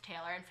Clean with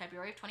Taylor in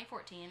February of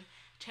 2014,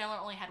 Taylor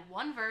only had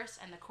one verse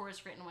and the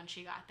chorus written when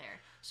she got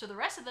there. So the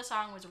rest of the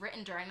song was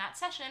written during that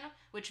session,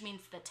 which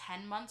means the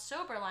 10-month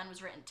sober line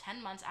was written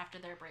 10 months after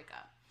their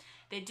breakup.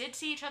 They did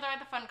see each other at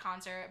the Fun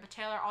concert, but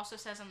Taylor also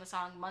says in the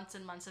song months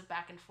and months of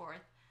back and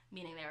forth,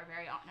 meaning they were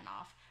very on and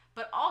off.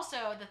 But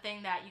also the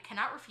thing that you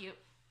cannot refute,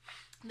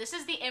 this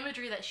is the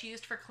imagery that she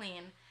used for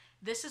Clean.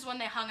 This is when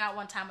they hung out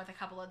one time with a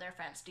couple of their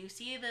friends. Do you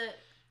see the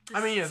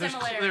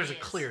there's a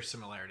clear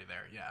similarity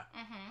there, yeah.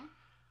 Mm-hmm.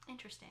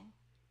 Interesting.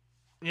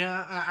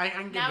 Yeah, I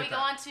can get now we go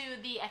on to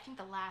there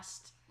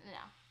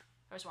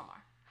was one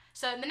more.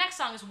 So the next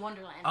song is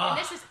Wonderland, and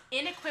this is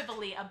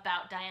unequivocally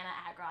about Dianna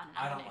Agron, and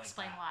I'm going to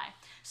explain why.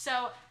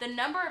 So the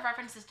number of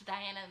references to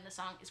Diana in the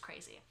song is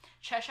crazy.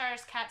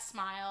 Cheshire's Cat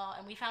Smile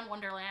and We Found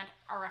Wonderland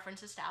are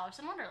references to Alice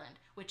in Wonderland,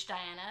 which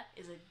Diana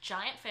is a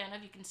giant fan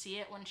of. You can see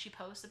it when she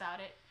posts about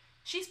it.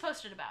 She's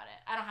posted about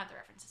it. I don't have the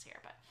references here,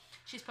 but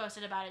she's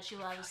posted about it. She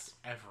loves...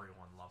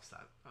 Everyone loves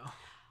that. Oh.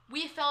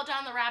 We Fell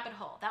Down the Rabbit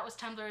Hole. That was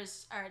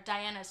Diana's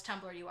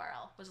Tumblr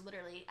URL, was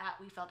literally at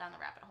We Fell Down the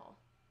Rabbit Hole.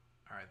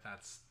 All right,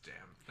 that's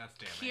damn.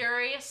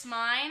 Curious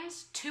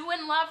Minds, Too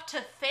in Love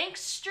to Think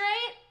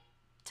Straight.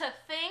 To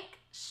think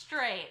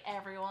straight,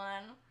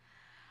 everyone.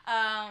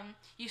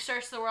 You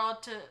search the world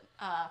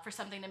for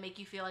something to make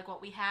you feel like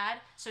what we had.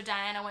 So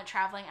Diana went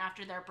traveling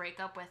after their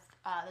breakup with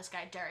this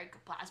guy Derek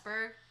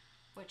Blasberg,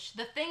 which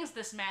the things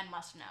this man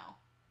must know,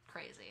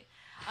 crazy.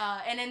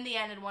 And in the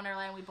end, in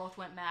Wonderland, we both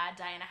went mad.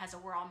 Diana has a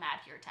 "We're All Mad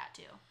Here"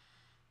 tattoo.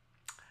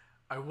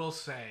 I will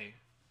say,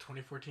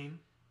 2014.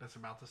 that's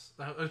about this.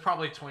 It was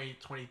probably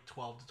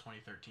 2012 to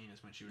 2013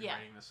 is when she was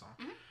writing this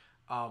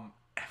song.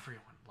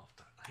 Everyone loved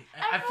it.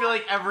 I feel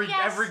like every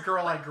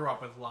girl I grew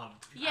up with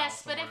loved.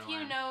 Yes, but if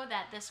you know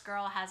that this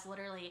girl has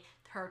literally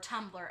her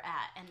Tumblr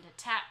and a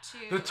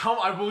tattoo.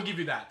 I will give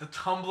you that. The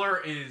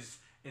Tumblr is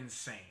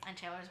insane. And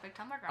Taylor's a big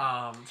Tumblr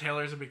girl.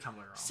 Taylor's a big Tumblr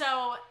girl.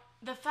 So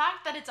the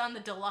fact that it's on the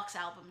deluxe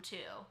album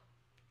too,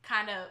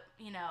 kind of,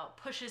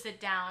 pushes it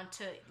down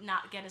to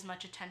not get as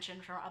much attention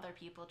from other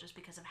people just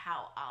because of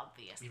how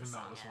obvious Even the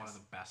song though it was is. one of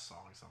the best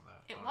songs on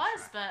the It was,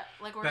 track.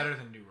 but like better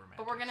than New Romantics.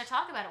 But we're gonna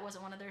talk about it.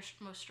 Wasn't one of their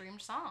most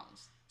streamed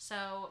songs,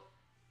 so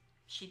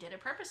she did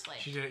it purposely.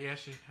 She did it. Yeah,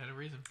 she had a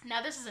reason.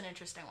 Now this is an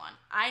interesting one.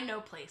 I know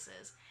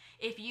places.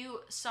 If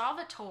you saw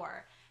the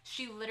tour,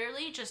 she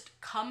literally just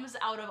comes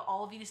out of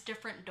all these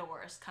different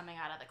doors coming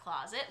out of the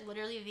closet.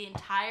 Literally the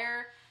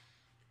entire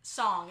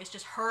song is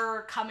just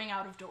her coming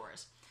out of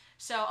doors.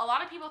 So a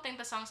lot of people think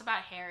the song's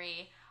about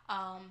Harry,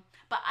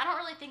 but I don't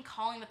really think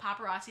calling the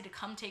paparazzi to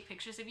come take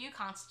pictures of you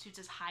constitutes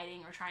as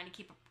hiding or trying to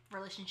keep a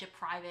relationship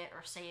private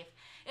or safe.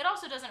 It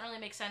also doesn't really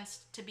make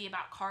sense to be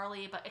about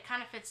Carly, but it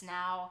kind of fits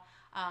now.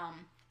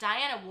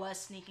 Diana was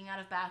sneaking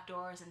out of back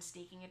doors and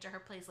sneaking into her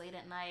place late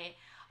at night.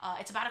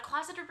 It's about a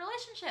closeted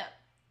relationship.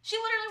 She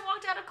literally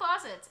walked out of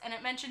closets, and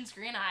it mentions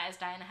green eyes.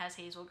 Diana has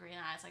hazel green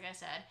eyes, like I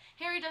said.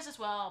 Harry does as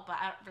well, but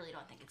I really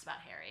don't think it's about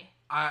Harry.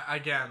 I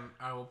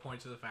will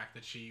point to the fact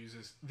that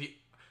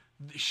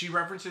she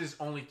references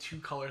only 2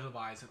 colors of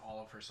eyes in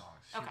all of her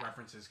songs. She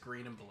references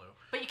green and blue.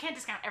 But you can't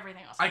discount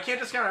everything else. I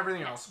can't discount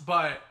everything else,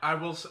 but I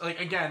will,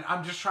 again,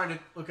 I'm just trying to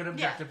look at it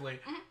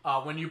objectively.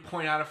 Yeah. When you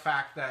point out a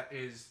fact that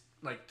is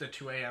like the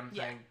 2 a.m.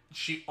 thing,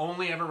 she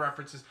only ever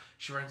references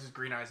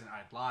green eyes in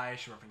I'd Lie,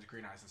 she references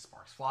green eyes in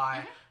Sparks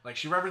Fly. Like,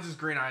 she references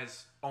green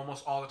eyes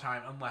almost all the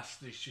time, unless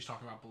she's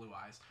talking about blue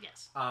eyes.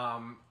 Yes.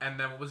 And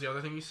then what was the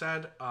other thing you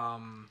said?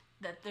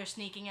 That they're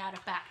sneaking out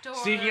of back doors.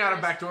 Sneaking out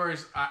of back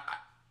doors,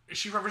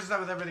 she references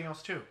that with everything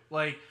else too.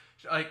 Like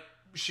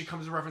she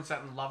comes to reference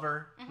that in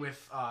Lover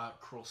with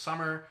Cruel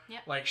Summer.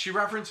 Yep. Like, she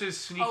references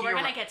sneaking. Oh, we're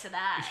gonna get to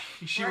that.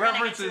 We're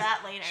gonna get to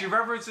that later. She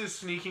references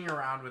sneaking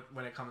around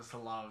when it comes to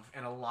love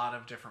in a lot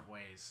of different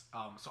ways.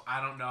 So I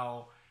don't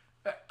know.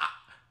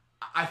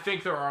 I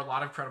think there are a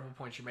lot of credible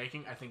points you're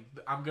making. I think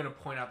I'm gonna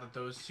point out that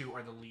those 2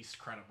 are the least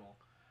credible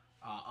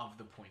of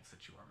the points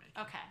that you are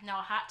making. Okay, now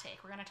a hot take.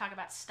 We're going to talk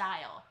about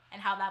style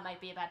and how that might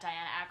be about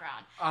Diana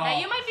Agron. Now,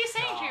 you might be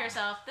saying to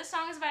yourself, this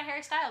song is about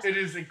Harry Styles. It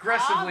is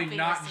aggressively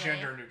not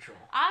gender neutral.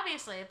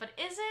 Obviously, but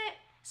is it?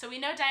 So we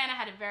know Diana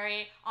had a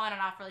very on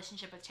and off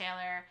relationship with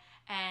Taylor,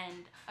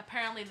 and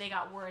apparently they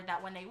got word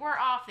that when they were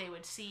off, they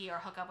would see or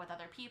hook up with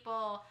other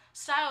people.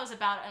 Style is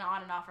about an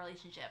on and off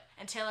relationship.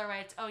 And Taylor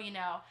writes,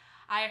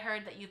 I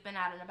heard that you've been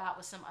out and about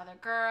with some other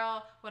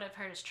girl. What I've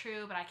heard is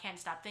true, but I can't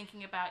stop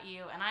thinking about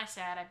you. And I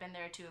said, I've been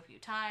there too a few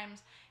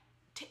times.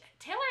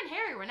 Taylor and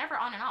Harry were never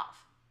on and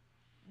off.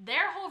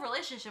 Their whole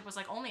relationship was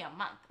like only a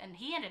month, and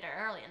he ended it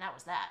early, and that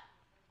was that.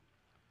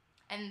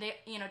 And they,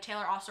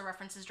 Taylor also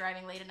references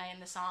driving late at night in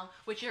the song,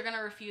 which you're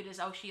gonna refute as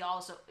she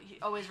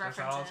always references.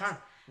 That's all the time.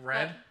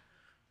 Red,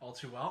 All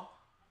Too Well.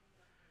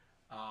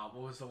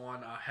 What was the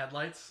one?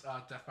 Headlights,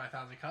 Death by a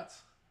Thousand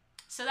Cuts.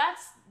 So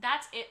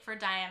that's it for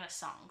Diana's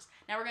songs.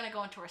 Now we're going to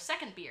go into her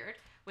second beard,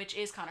 which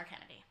is Conor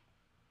Kennedy.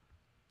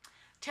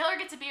 Taylor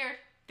gets a beard.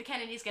 The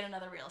Kennedys get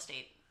another real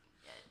estate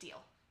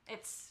deal.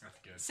 It's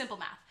simple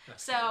math.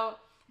 That's so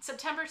good.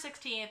 September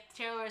 16th,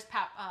 Taylor is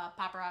papped.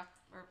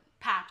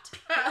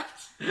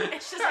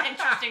 It's just an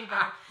interesting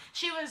verb.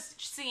 She was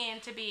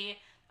seen to be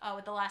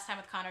with the last time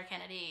with Conor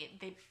Kennedy.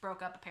 They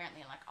broke up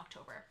apparently in like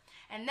October.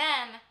 And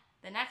then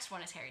the next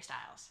one is Harry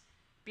Styles.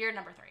 Beard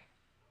number 3.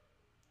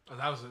 Oh,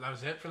 that was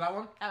it for that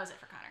one? That was it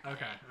for Conor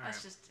Kennedy. Okay, all right.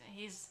 That's just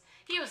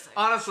he was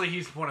honestly,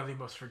 he's one of the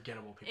most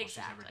forgettable people she's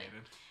ever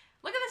dated.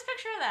 Look at this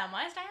picture of them.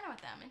 Why is Diana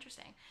with them?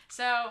 Interesting.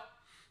 So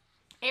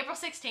April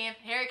 16th,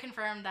 Harry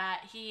confirmed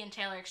that he and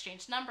Taylor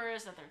exchanged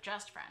numbers, that they're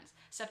just friends.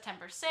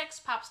 September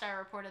 6th, Popstar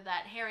reported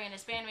that Harry and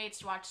his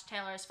bandmates watched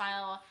Taylor's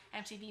final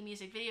MTV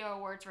Music Video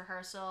Awards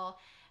rehearsal.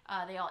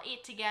 They all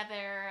ate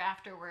together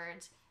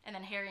afterwards, and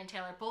then Harry and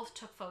Taylor both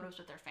took photos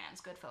with their fans.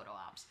 Good photo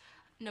ops.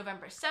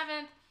 November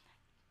 7th,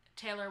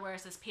 Taylor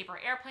wears this paper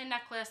airplane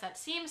necklace that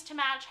seems to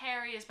match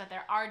Harry's, but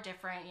there are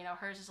different.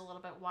 Hers is a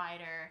little bit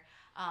wider.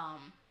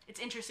 It's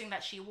interesting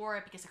that she wore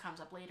it because it comes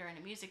up later in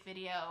a music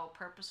video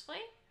purposefully.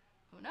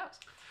 Who knows?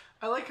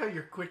 I like how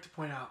you're quick to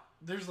point out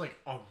there's like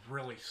a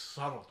really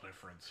subtle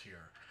difference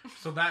here.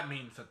 So that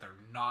means that they're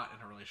not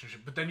in a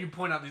relationship. But then you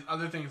point out these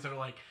other things that are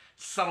like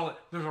subtle.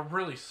 There's a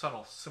really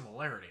subtle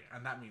similarity,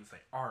 and that means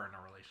they are in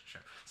a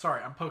relationship.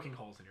 Sorry, I'm poking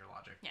holes in your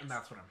logic, and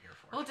that's what I'm here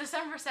for. Well,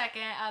 December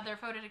 2nd, they're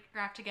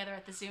photographed together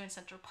at the zoo in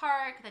Central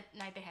Park. The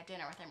night they had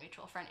dinner with their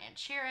mutual friend Ed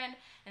Sheeran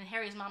and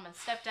Harry's mom and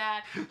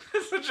stepdad.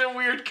 It's such a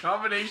weird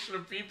combination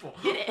of people.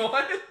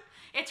 What?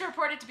 It's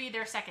reported to be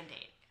their second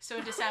date. So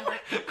in December,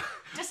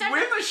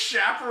 with a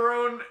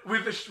chaperone,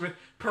 with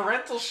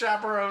parental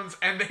chaperones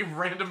and a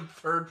random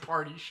third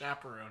party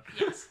chaperone.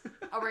 Yes.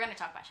 Oh, we're gonna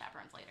talk about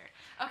chaperones later.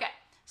 Okay.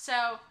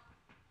 So,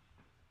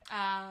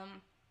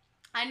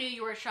 I I Knew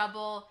You Were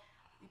Trouble.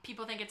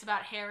 People think it's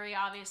about Harry,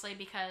 obviously,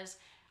 because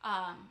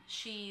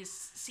she's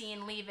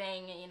seen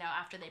leaving,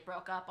 after they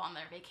broke up on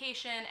their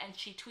vacation, and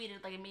she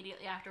tweeted like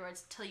immediately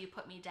afterwards, "Till you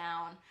put me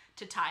down,"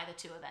 to tie the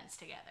two events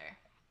together.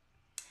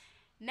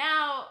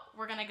 Now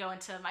we're gonna go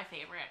into my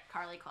favorite,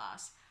 Karlie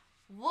Kloss.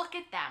 Look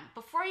at them.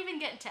 Before I even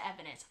get into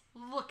evidence,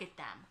 look at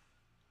them.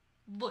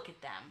 Look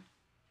at them.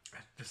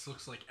 This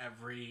looks like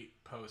every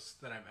post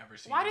that I've ever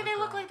seen. Why do they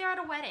look like they're at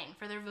a wedding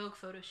for their Vogue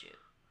photo shoot?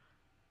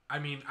 I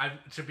mean,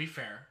 to be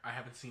fair, I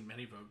haven't seen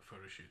many Vogue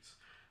photo shoots.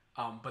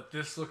 But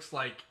this looks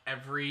like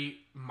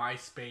every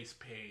MySpace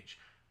page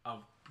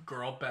of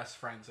girl best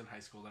friends in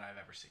high school that I've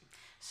ever seen.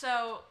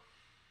 So,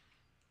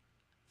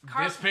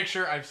 this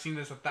picture, I've seen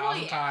this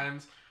 1,000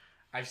 times.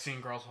 I've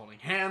seen girls holding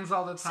hands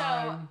all the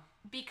time.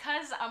 So,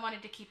 because I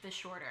wanted to keep this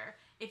shorter,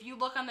 if you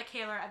look on the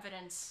Kaler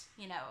evidence,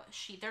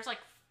 there's like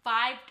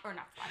 5, or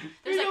not 5.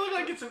 There's you look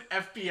like it's an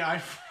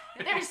FBI.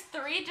 There's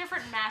 3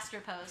 different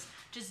master posts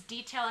just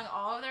detailing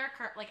all of their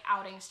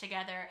outings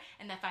together,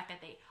 and the fact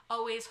that they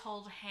always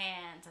hold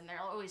hands and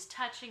they're always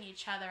touching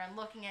each other and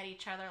looking at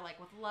each other like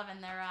with love in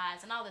their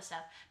eyes and all this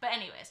stuff. But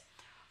anyways,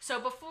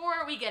 so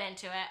before we get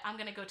into it, I'm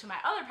gonna go to my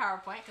other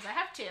PowerPoint because I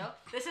have 2.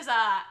 This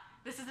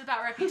is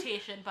about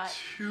reputation, but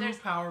 2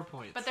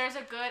 PowerPoints. But there's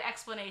a good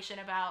explanation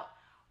about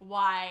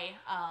why.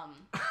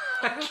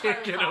 I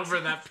can't get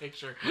over that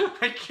picture.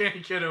 I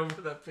can't get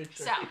over that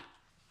picture. So.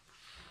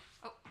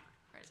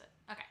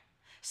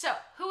 So,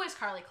 who is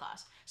Karlie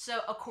Kloss?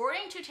 So,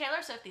 according to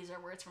Taylor Swift, these are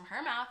words from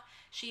her mouth,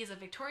 she is a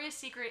Victoria's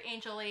Secret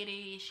angel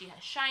lady, she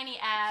has shiny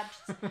abs,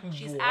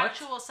 she's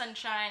actual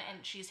sunshine,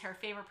 and she's her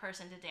favorite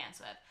person to dance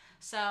with.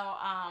 So,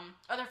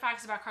 other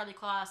facts about Karlie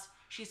Kloss,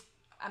 she's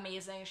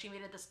amazing. She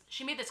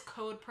made this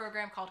code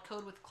program called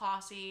Code with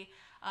Klossy,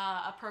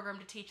 a program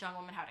to teach young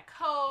women how to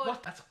code.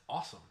 What? That's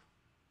awesome.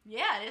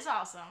 Yeah, it is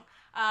awesome.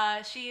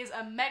 She's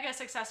a mega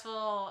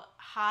successful,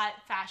 hot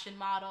fashion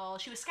model.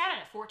 She was scouted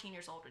at 14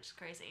 years old, which is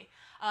crazy.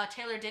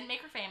 Taylor didn't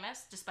make her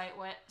famous, despite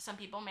what some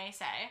people may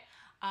say.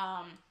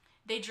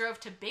 They drove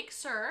to Big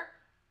Sur,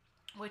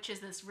 which is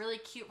this really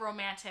cute,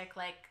 romantic,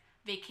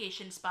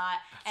 vacation spot.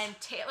 And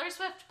Taylor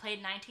Swift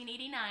played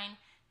 1989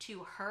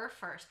 to her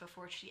first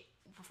before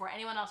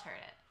anyone else heard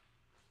it.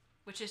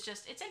 Which is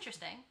it's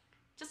interesting.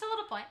 Just a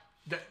little point.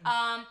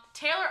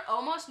 Taylor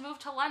almost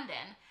moved to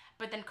London,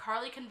 but then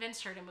Karlie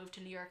convinced her to move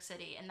to New York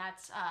City, and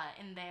that's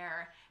in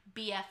their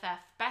BFF,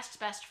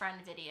 Best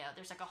Friend video.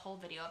 There's a whole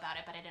video about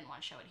it, but I didn't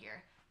want to show it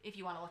here. If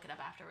you want to look it up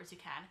afterwards, you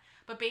can.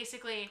 But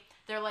basically,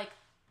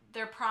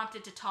 they're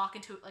prompted to talk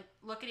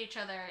look at each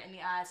other in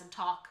the eyes and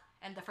talk,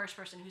 and the first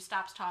person who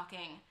stops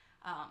talking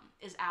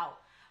is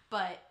out.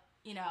 But,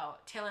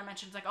 Taylor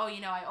mentions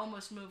I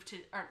almost moved to,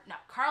 or no,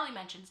 Karlie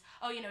mentions,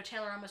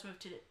 Taylor almost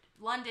moved to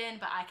London,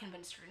 but I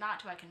convinced her not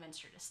to. I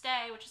convinced her to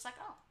stay, which is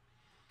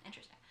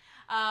interesting.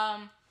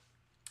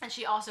 And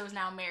she also is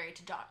now married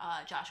to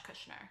Josh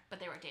Kushner, but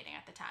they were dating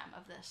at the time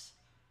of this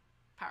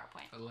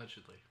PowerPoint.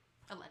 Allegedly.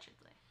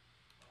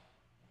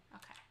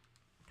 Okay.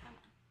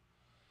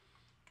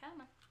 Come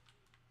on.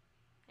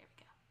 There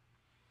we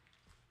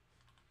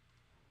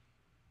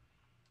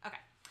go.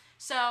 Okay.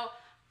 So,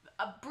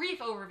 a brief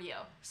overview.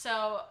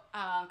 So,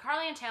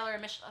 Karlie and Taylor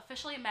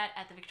officially met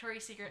at the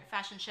Victoria's Secret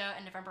fashion show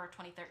in November of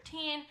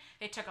 2013.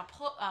 They took a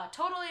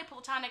totally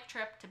platonic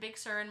trip to Big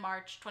Sur in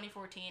March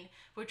 2014,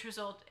 which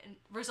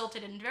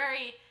resulted in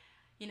very,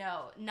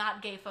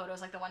 not gay photos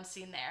like the one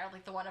seen there,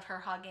 like the one of her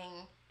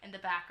hugging in the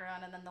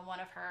background, and then the one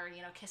of her,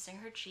 kissing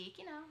her cheek,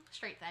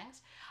 straight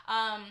things.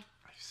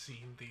 I've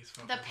seen these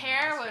photos. The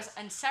pair was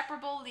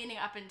inseparable leading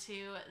up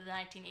into the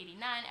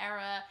 1989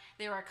 era.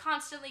 They were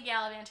constantly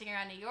gallivanting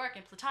around New York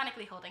and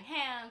platonically holding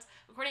hands.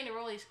 According to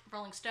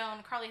Rolling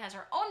Stone, Karlie has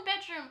her own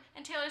bedroom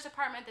in Taylor's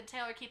apartment that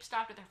Taylor keeps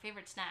stocked with her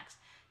favorite snacks.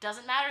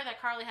 Doesn't matter that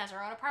Karlie has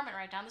her own apartment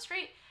right down the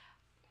street.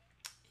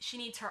 She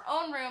needs her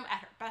own room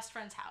at her best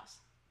friend's house.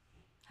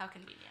 How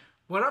convenient.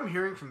 What I'm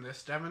hearing from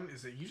this, Devin,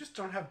 is that you just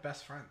don't have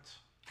best friends.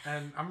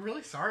 And I'm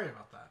really sorry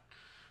about that.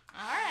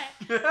 All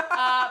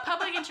right.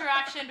 Public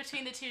interaction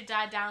between the two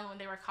died down when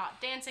they were caught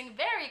dancing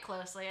very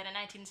closely at a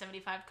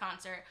 1975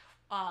 concert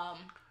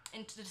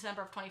in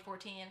December of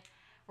 2014.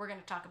 We're going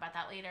to talk about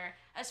that later.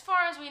 As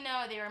far as we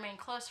know, they remain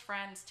close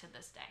friends to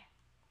this day.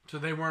 So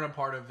they weren't a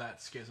part of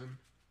that schism?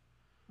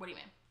 What do you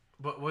mean?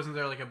 But wasn't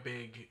there a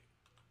big,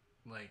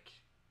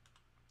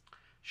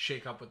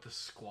 shake up with the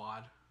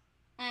squad?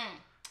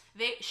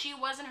 She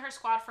was in her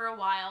squad for a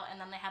while, and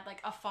then they had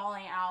a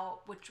falling out,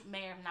 which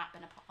may have not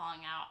been a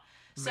falling out.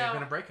 May have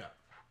been a breakup.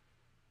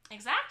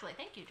 Exactly.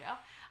 Thank you, Joe.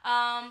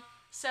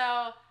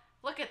 So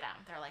look at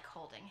them. They're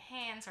holding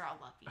hands. They're all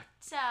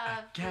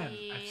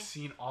lovey-dovey. Again, I've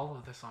seen all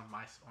of this on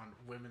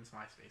women's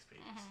MySpace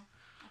pages.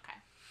 Mm-hmm. Okay.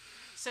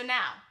 So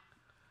now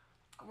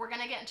we're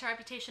gonna get into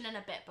reputation in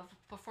a bit, but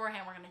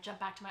beforehand we're gonna jump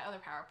back to my other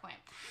PowerPoint.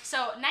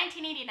 So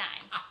 1989.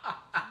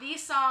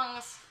 These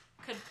songs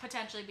could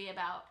potentially be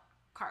about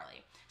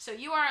Karlie. So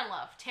You Are in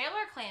Love.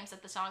 Taylor claims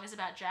that the song is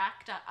about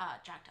Jack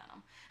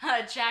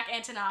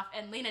Antonoff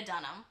and Lena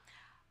Dunham.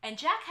 And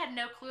Jack had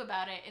no clue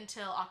about it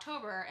until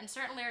October, and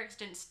certain lyrics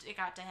didn't stick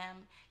out to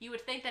him. You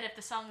would think that if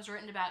the song was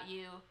written about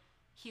you,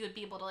 he would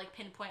be able to like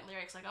pinpoint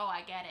lyrics like, oh,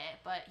 I get it,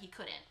 but he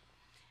couldn't.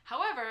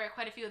 However,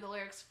 quite a few of the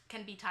lyrics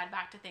can be tied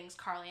back to things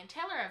Carly and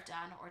Taylor have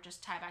done, or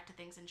just tie back to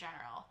things in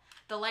general.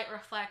 The light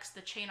reflects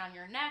the chain on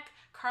your neck.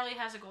 Carly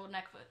has a gold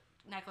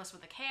necklace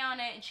with a K on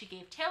it, and she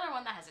gave Taylor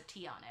one that has a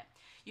T on it.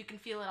 You can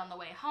feel it on the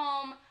way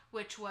home,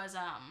 which was,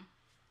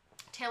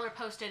 Taylor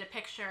posted a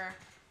picture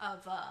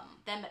of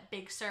them at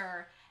Big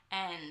Sur,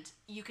 and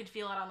you could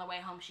feel it on the way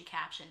home. She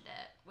captioned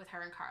it with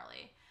her and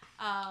Carly.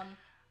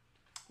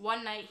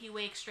 One night he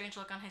wakes, strange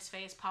look on his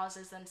face,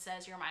 pauses, then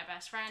says, "You're my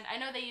best friend." I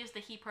know they use the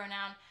he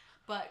pronoun,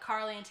 but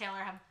Carly and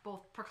Taylor have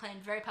both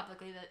proclaimed very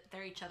publicly that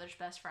they're each other's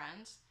best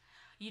friends.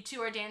 You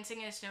two are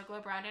dancing in a snow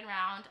globe round and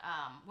round.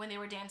 When they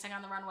were dancing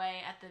on the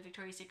runway at the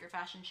Victoria's Secret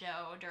fashion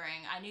show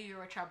during I Knew You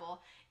Were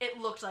Trouble, it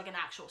looked like an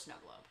actual snow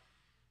globe.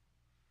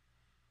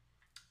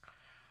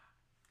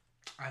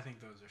 I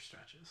think those are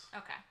stretches.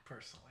 Okay.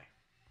 Personally.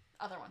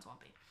 Other ones won't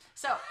be.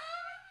 So,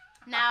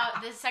 now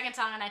the second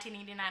song in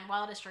 1989,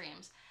 Wildest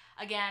Dreams.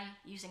 Again,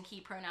 using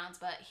he pronouns,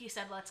 but he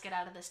said, "Let's get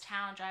out of this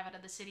town, drive out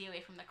of the city,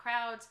 away from the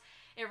crowds."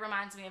 It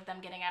reminds me of them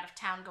getting out of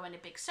town, going to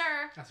Big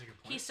Sur. That's a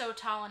good point. He's so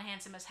tall and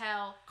handsome as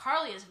hell.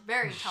 Carly is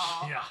very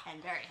tall Yeah.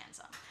 and very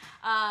handsome.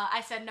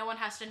 I said, "No one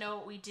has to know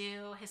what we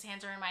do. His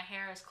hands are in my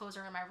hair, his clothes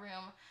are in my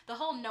room." The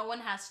whole "no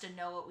one has to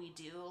know what we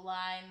do"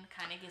 line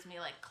kind of gives me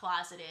like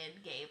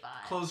closeted gay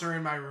vibes. Clothes are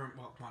in my room.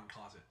 Well, one,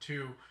 closet.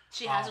 Two.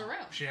 She has a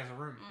room. She has a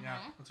room. Yeah,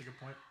 that's a good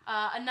point.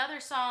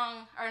 Another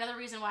song, or another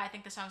reason why I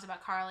think the song's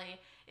about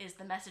Carly is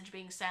the message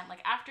being sent.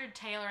 Like, after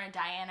Taylor and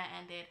Diana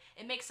ended,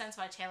 it makes sense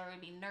why Taylor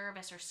would be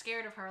nervous or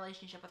scared of her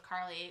relationship with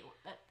Carly,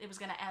 that it was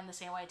going to end the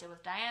same way it did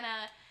with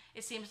Diana.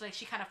 It seems like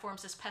she kind of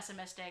forms this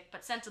pessimistic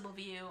but sensible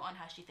view on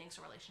how she thinks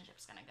her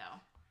relationship's going to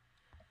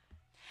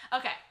go.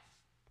 Okay,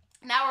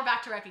 now we're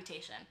back to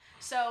Reputation.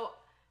 So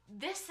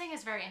this thing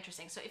is very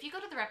interesting. So if you go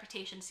to the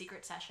Reputation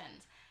secret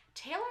sessions,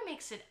 Taylor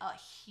makes it a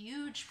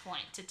huge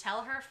point to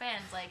tell her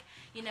fans, like,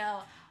 you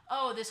know,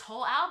 "Oh, this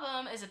whole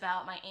album is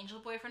about my angel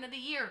boyfriend of the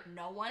year,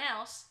 no one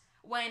else."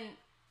 When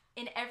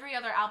in every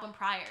other album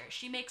prior,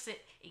 she makes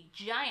it a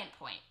giant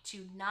point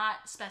to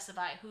not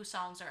specify who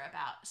songs are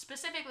about.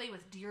 Specifically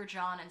with Dear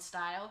John and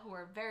Style, who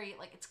are very,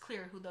 like, it's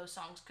clear who those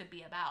songs could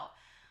be about.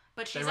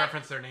 But she's They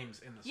reference their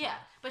names in the song. Yeah,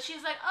 but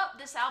she's like, "Oh,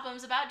 this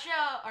album's about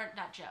Joe," or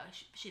not Joe,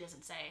 she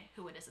doesn't say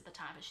who it is at the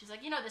time, but she's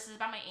like, "You know, this is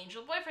about my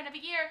angel boyfriend of a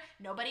year,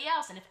 nobody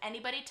else, and if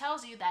anybody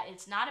tells you that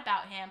it's not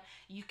about him,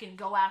 you can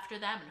go after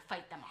them and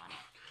fight them on it."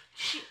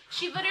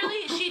 She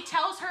literally, she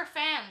tells her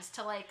fans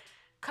to, like,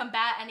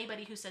 combat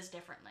anybody who says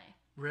differently.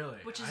 Really?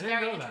 Which is I didn't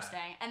very know that.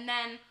 interesting. And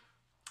then,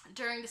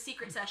 during the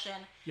secret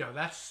session, Yo,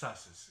 that's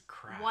sus as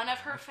crap. one of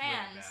man. her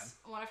That's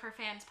really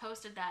fans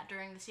posted that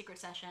during the secret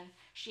session,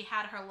 she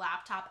had her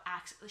laptop,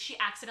 she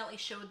accidentally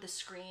showed the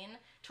screen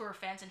to her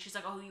fans, and she's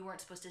like, "Oh, you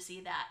weren't supposed to see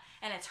that,"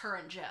 and it's her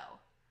and Joe.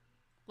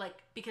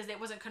 Like, because it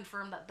wasn't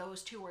confirmed that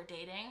those two were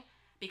dating,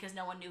 because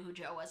no one knew who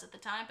Joe was at the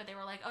time, but they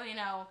were like, "Oh, you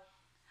know,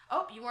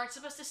 oh, you weren't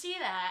supposed to see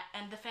that,"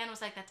 and the fan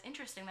was like, "That's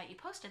interesting that you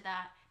posted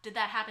that. Did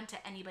that happen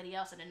to anybody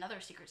else at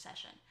another secret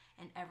session?"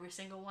 And every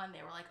single one,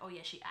 they were like, "Oh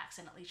yeah, she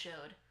accidentally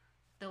showed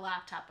the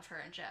laptop of her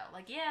and Joe."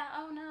 Like, yeah,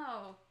 oh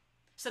no.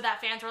 So that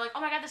fans were like,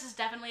 "Oh my god, this is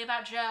definitely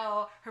about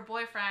Joe, her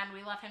boyfriend,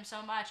 we love him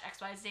so much,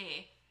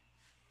 XYZ.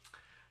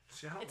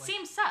 See, It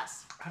seems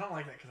sus. I don't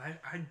like that, because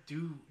I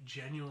do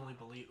genuinely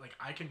believe, like,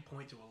 I can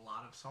point to a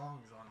lot of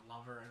songs on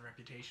Lover and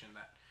Reputation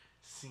that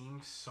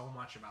seem so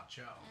much about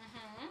Joe.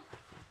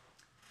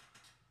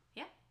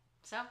 Yeah,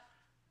 so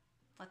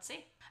let's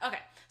see. Okay,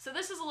 so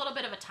this is a little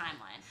bit of a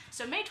timeline.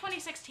 So May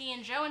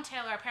 2016, Joe and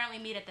Taylor apparently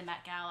meet at the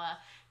Met Gala.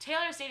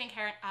 Taylor's dating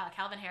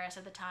Calvin Harris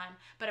at the time,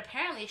 but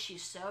apparently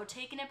she's so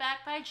taken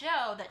aback by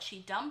Joe that she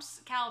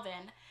dumps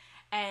Calvin,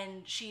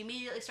 and she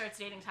immediately starts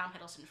dating Tom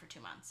Hiddleston for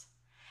 2 months.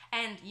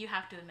 And you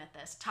have to admit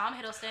this, Tom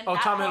Hiddleston... Oh,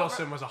 Tom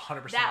Hiddleston was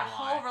 100% that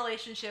a lie. whole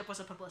relationship was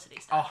a publicity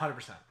Oh, stunt.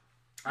 100%.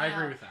 I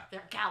agree with that.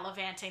 They're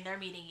gallivanting. They're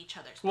meeting each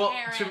other's Well,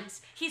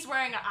 parents. He's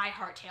wearing an I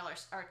Heart Taylor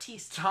or Tom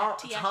TS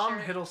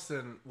shirt.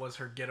 Hiddleston was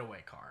her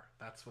getaway car.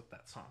 That's what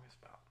that song is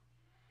about.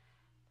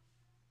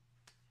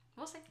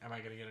 We'll see. Am I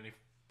going to get any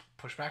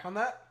pushback on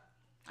that?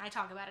 I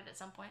talk about it at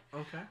some point.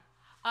 Okay.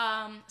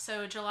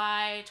 So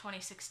July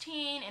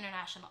 2016,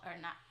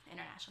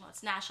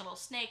 it's National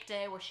Snake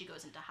Day, where she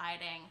goes into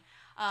hiding.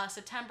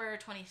 September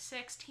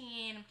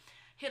 2016,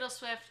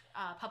 Hiddleston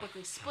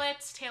publicly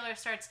splits. Taylor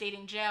starts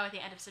dating Joe at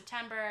the end of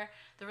September.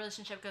 The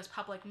relationship goes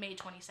public May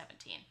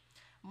 2017.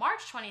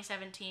 March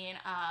 2017,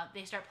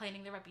 they start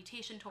planning the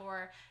Reputation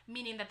tour,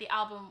 meaning that the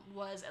album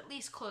was at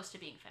least close to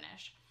being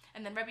finished.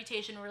 And then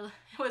Reputation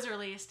was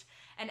released,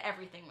 and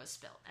everything was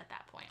spilled at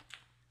that point.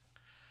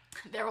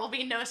 There will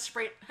be no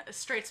straight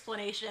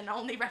explanation,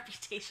 only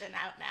Reputation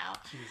out now.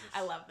 Jesus.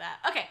 I love that.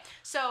 Okay,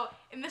 so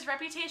in this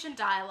Reputation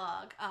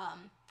dialogue,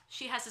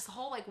 she has this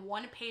whole like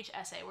 1-page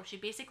essay where she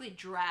basically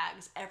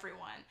drags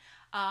everyone.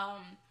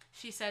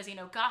 She says, you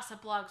know,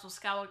 gossip blogs will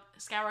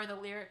scour the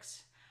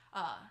lyrics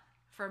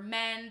for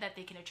men that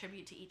they can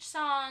attribute to each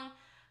song.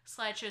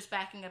 slideshows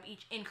backing up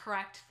each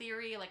incorrect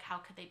theory. Like, how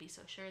could they be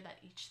so sure that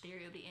each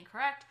theory would be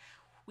incorrect?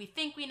 We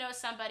think we know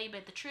somebody,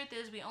 but the truth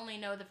is we only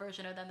know the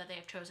version of them that they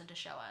have chosen to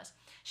show us.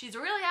 She's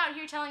really out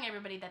here telling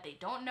everybody that they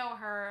don't know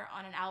her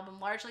on an album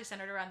largely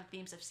centered around the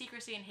themes of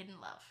secrecy and hidden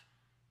love.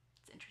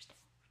 It's interesting.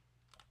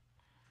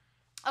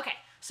 Okay,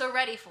 so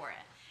ready for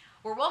it.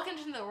 We're welcomed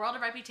into the world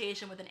of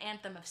Reputation with an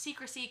anthem of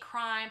secrecy,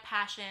 crime,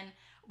 passion,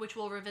 which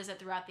we'll revisit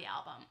throughout the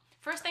album.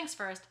 First things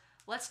first,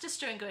 let's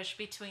distinguish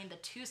between the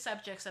two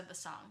subjects of the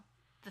song.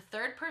 The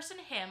third person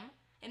him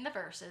in the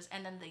verses,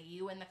 and then the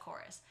you in the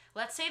chorus.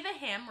 Let's say the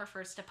him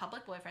refers to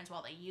public boyfriends,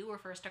 while the you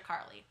refers to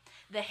Carly.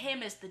 The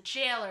him is the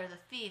jailer, the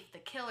thief, the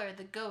killer,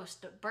 the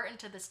ghost, Burton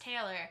to this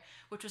Taylor,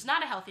 which was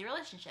not a healthy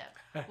relationship,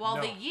 while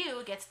No. the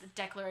you gets the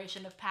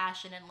declaration of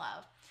passion and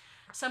love.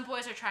 Some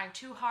boys are trying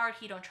too hard.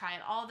 He don't try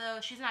at all, though.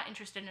 She's not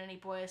interested in any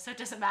boys, so it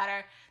doesn't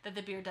matter that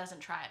the beer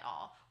doesn't try at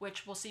all,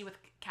 which we'll see with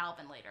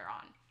Calvin later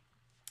on.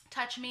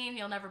 Touch me and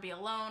you'll never be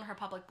alone. Her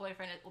public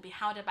boyfriend will be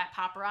hounded by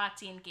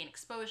paparazzi and gain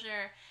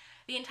exposure.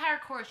 The entire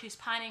chorus, she's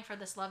pining for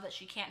this love that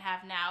she can't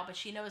have now, but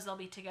she knows they'll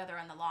be together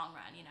in the long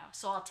run, you know.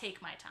 So I'll take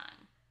my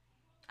time.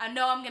 I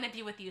know I'm going to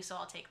be with you, so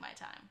I'll take my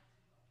time.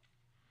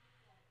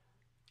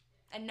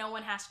 And no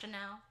one has to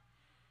know.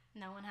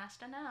 No one has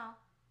to know.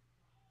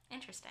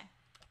 Interesting.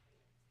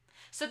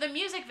 So the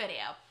music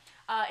video.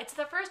 It's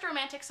the first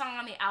romantic song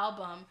on the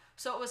album,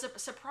 so it was a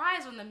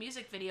surprise when the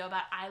music video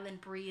about island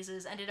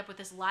breezes ended up with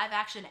this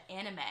live-action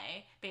anime,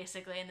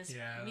 basically, in this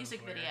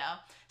music video.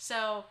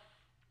 So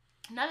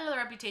none of the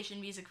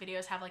Reputation music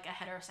videos have, like, a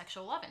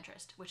heterosexual love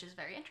interest, which is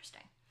very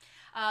interesting.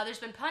 There's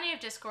been plenty of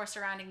discourse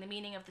surrounding the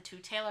meaning of the two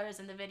Taylors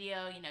in the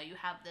video. You know, you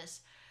have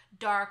this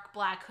dark,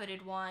 black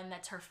hooded one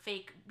that's her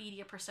fake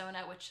media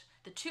persona, which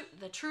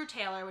the true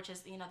Taylor, which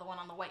is, you know, the one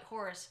on the white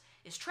horse,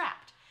 is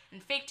trapped.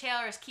 And fake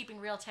Taylor is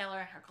keeping real Taylor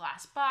in her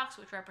glass box,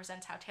 which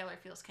represents how Taylor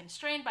feels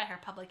constrained by her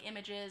public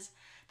images.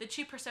 The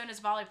two personas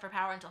volley for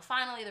power until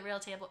finally the real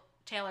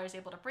Taylor is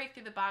able to break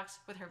through the box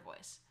with her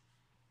voice.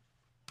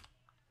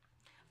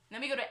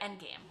 Then we go to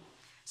Endgame.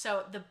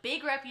 So the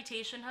big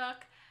Reputation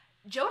hook.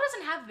 Joe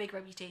doesn't have a big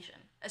reputation,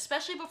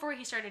 especially before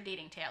he started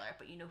dating Taylor.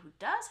 But you know who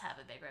does have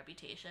a big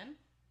reputation?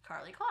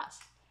 Karlie Kloss.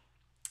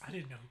 I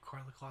didn't know who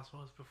Karlie Kloss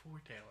was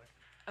before Taylor.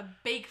 A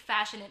big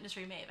fashion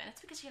industry maven. It's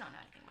because you don't know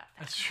anything about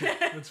fashion. That's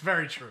true. That's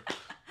very true.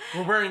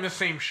 We're wearing the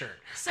same shirt.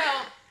 So,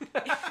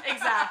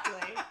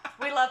 exactly.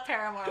 We love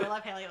Paramore. We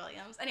love Hayley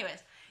Williams.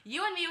 Anyways,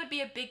 You and Me would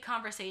be a big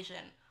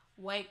conversation.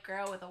 White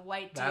girl with a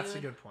white dude. That's a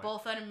good point.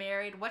 Both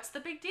unmarried. What's the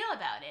big deal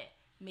about it?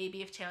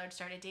 Maybe if Taylor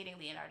started dating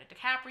Leonardo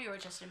DiCaprio or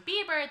Justin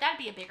Bieber, that'd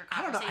be a bigger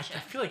conversation. I don't know. I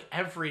feel like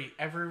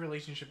every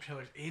relationship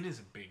Taylor's in is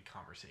a big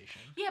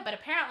conversation. Yeah, but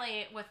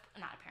apparently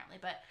not apparently,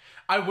 but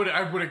I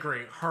would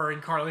agree. Her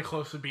and Karlie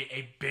Kloss would be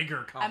a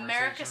bigger conversation.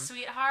 America's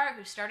Sweetheart,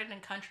 who started in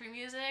country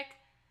music,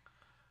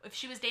 if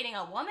she was dating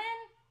a woman,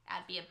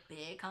 that'd be a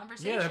big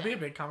conversation. Yeah, that'd be a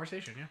big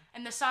conversation, yeah.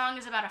 And the song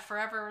is about a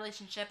forever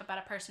relationship, about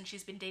a person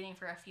she's been dating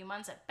for a few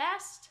months at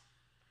best.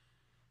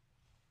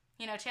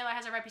 You know, Taylor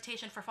has a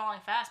reputation for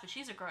falling fast, but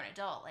she's a grown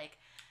adult. Like,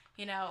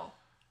 you know,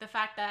 the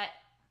fact that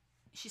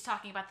she's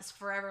talking about this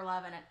forever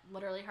love, and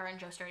literally her and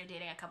Joe started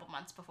dating a couple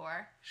months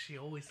before. She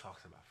always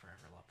talks about forever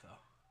love,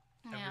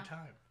 though. Yeah. Every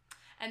time.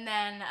 And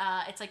then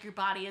it's like Your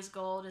Body is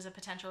Gold is a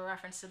potential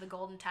reference to the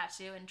golden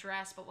tattoo and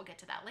dress, but we'll get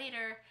to that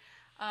later.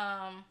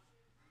 And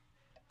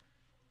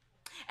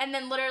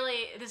then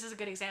literally, this is a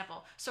good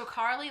example. So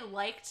Karlie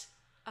liked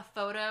a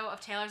photo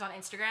of Taylor's on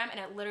Instagram, and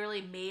it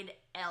literally made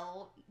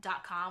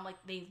Elle.com, like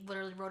they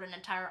literally wrote an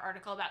entire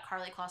article about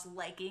Karlie Kloss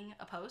liking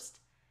a post.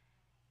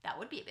 That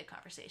would be a big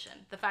conversation.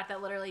 The fact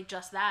that literally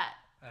just that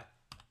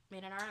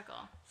made an article.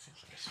 Seems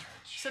like a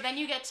stretch. So then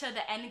you get to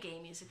the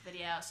Endgame music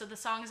video. So the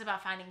song is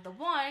about finding the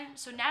one,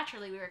 so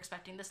naturally we were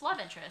expecting this love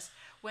interest.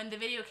 When the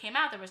video came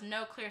out, there was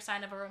no clear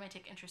sign of a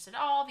romantic interest at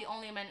all. The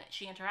only men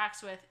she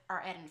interacts with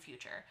are Ed and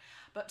Future.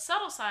 But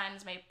subtle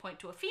signs may point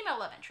to a female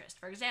love interest.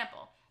 For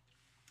example,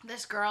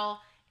 this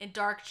girl in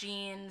dark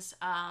jeans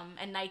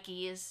and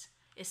Nikes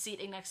is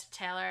seating next to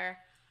Taylor.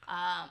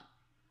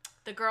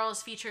 The girl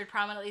is featured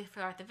prominently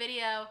throughout the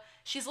video.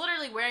 She's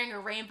literally wearing a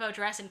rainbow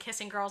dress and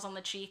kissing girls on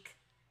the cheek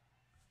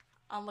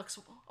on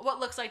what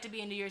looks like to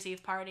be a New Year's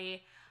Eve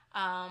party.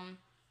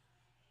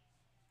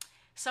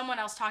 Someone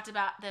else talked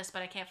about this,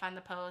 but I can't find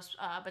the post.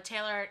 But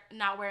Taylor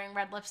not wearing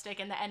red lipstick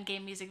in the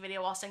Endgame music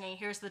video while singing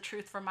 "Here's the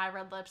Truth from My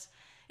Red Lips"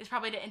 is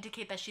probably to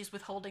indicate that she's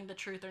withholding the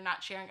truth or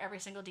not sharing every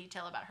single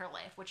detail about her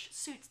life, which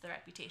suits the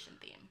Reputation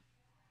theme.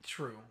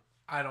 True.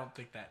 I don't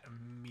think that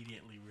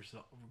immediately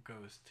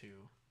goes to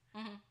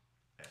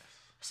this.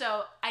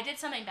 So I did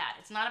something bad.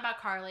 It's not about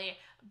Karlie,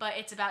 but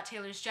it's about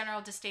Taylor's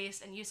general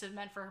distaste and use of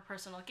men for her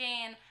personal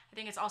gain. I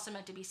think it's also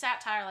meant to be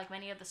satire, like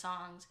many of the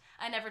songs.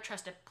 I never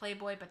trusted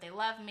Playboy, but they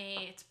love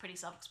me. It's pretty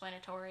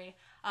self-explanatory.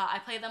 I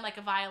play them like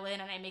a violin,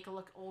 and I make it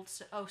look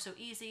so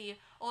easy.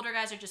 Older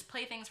guys are just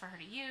playthings for her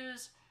to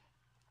use.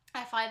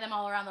 I fly them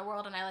all around the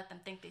world, and I let them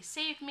think they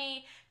saved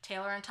me.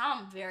 Taylor and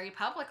Tom very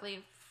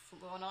publicly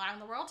flew around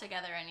the world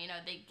together, and, you know,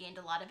 they gained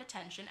a lot of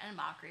attention and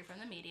mockery from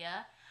the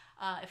media.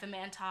 If a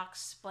man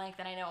talks blank,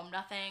 then I know him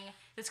nothing.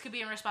 This could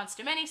be in response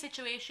to many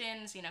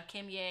situations. You know,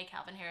 Kim Ye,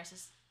 Calvin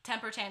Harris's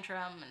temper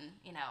tantrum, and,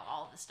 you know,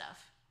 all of the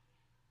stuff.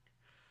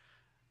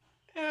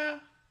 Yeah.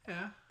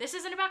 This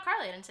isn't about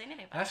Carly. I didn't say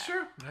anything about That's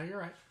true. No, you're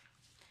right.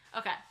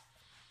 Okay.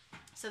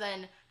 So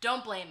then,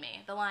 don't blame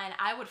me. The line,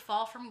 I would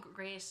fall from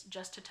grace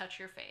just to touch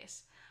your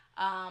face.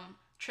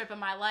 Trip of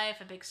my life,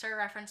 a Big Sur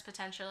reference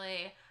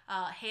potentially.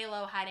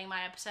 Halo, hiding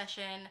my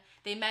obsession.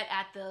 They met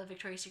at the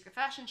Victoria's Secret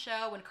fashion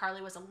show when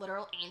Carly was a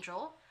literal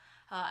angel.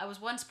 I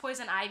was once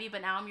Poison Ivy,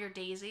 but now I'm your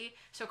Daisy.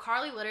 So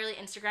Carly literally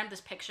Instagrammed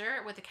this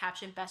picture with the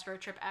caption, best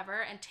road trip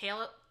ever, and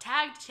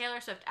tagged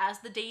Taylor Swift as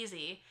the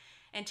Daisy.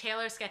 And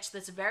Taylor sketched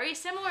this very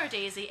similar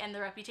Daisy in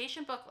the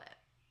Reputation booklet.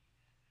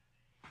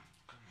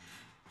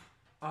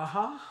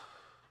 Uh-huh.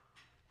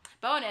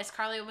 Bonus,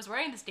 Carly was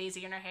wearing this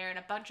daisy in her hair in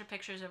a bunch of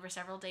pictures over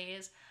several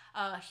days.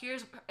 Here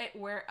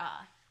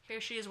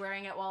she is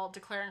wearing it while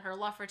declaring her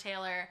love for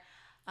Taylor.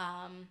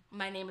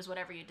 My name is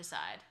whatever you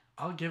decide.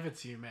 I'll give it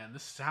to you, man.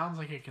 This sounds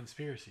like a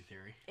conspiracy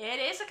theory. It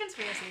is a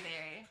conspiracy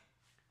theory.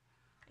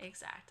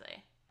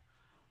 Exactly.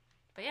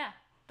 But yeah,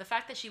 the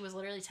fact that she was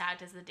literally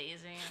tagged as the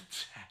daisy.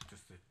 Tagged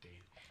as the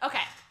daisy.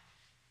 Okay.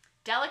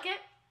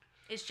 Delicate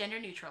is gender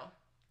neutral,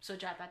 so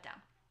jot that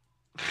down.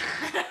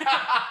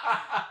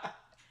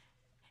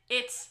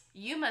 It's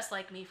you must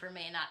like me for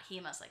me, not he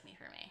must like me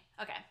for me.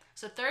 Okay,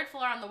 so third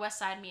floor on the west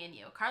side, me and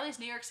you. Carly's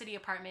New York City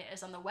apartment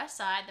is on the west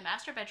side. The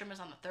master bedroom is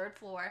on the third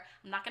floor.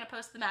 I'm not going to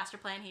post the master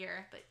plan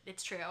here, but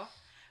it's true.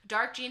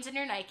 Dark jeans and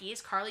your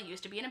Nikes. Carly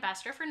used to be an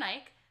ambassador for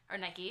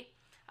Nike.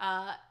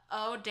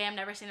 Oh, damn,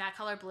 never seen that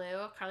color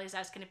blue. Carly's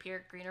eyes can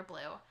appear green or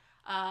blue.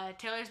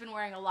 Taylor's been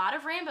wearing a lot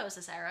of rainbows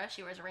this era.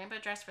 She wears a rainbow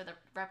dress for the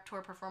rep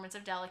tour performance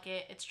of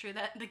Delicate. It's true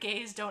that the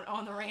gays don't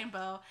own the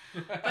rainbow,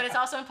 but it's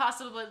also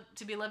impossible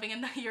to be living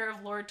in the year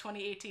of Lord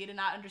 2018 and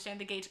not understand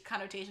the gay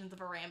connotations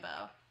of a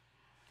rainbow.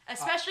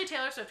 Especially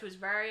Taylor Swift, who's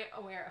very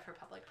aware of her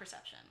public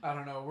perception. I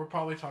don't know. We'll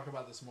probably talk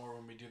about this more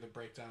when we do the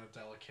breakdown of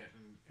Delicate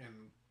in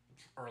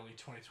early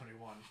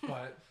 2021.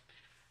 But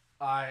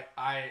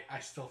I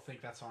still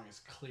think that song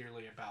is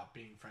clearly about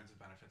being friends with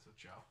benefits with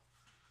Joe.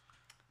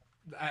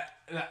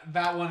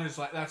 That one is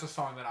like, that's a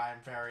song that I am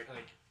very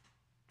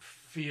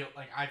feel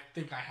like I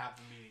think I have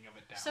the meaning of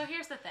it down. So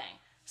here's the thing.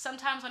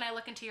 Sometimes when I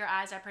look into your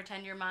eyes, I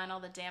pretend you're mine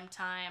all the damn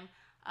time.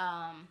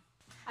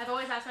 I've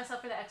always asked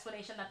myself for the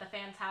explanation that the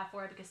fans have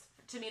for it, because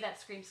to me that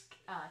screams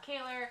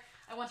Kaylor.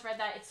 I once read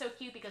that it's so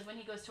cute because when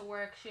he goes to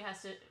work, she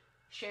has to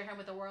share him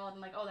with the world,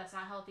 and like, oh, that's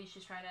not healthy.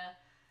 She's trying to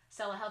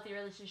sell a healthy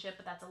relationship,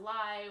 but that's a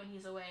lie. When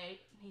he's away,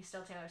 he's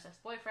still Taylor Swift's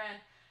boyfriend.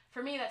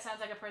 For me, that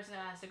sounds like a person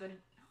that has to go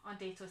on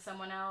dates with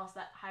someone else,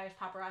 that hires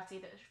paparazzi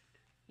to,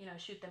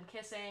 shoot them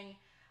kissing,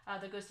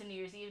 that goes to New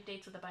Year's Eve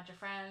dates with a bunch of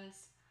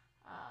friends,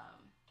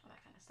 all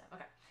that kind of stuff.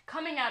 Okay.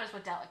 Coming out is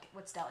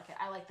what's delicate.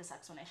 I like this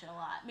explanation a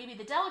lot. Maybe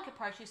the delicate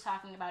part she's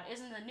talking about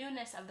isn't the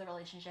newness of the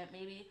relationship.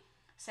 Maybe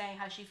saying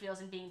how she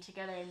feels in being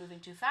together and moving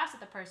too fast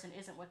with the person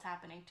isn't what's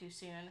happening too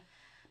soon.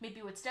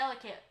 Maybe what's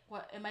delicate,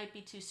 what it might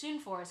be too soon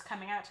for, is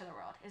coming out to the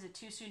world. Is it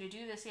too soon to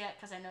do this yet?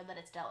 Because I know that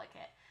it's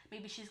delicate.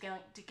 Maybe she's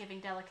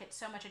giving Delicate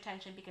so much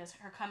attention because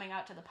her coming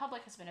out to the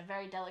public has been a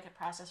very delicate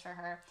process for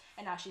her,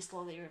 and now she's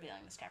slowly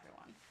revealing this to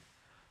everyone.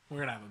 We're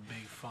going to have a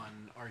big,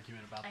 fun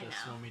argument about this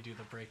when we do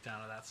the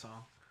breakdown of that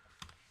song.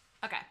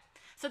 Okay.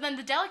 So then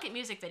the Delicate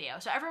music video.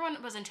 So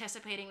everyone was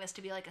anticipating this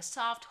to be like a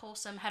soft,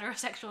 wholesome,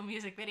 heterosexual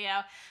music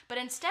video. But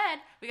instead,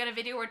 we got a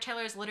video where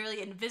Taylor is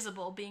literally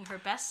invisible, being her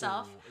best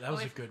self. Ooh, that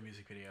was a good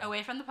music video.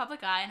 Away from the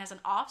public eye, and has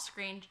an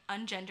off-screen,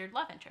 ungendered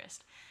love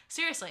interest.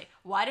 Seriously,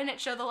 why didn't it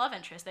show the love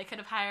interest? They could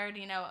have hired,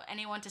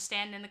 anyone to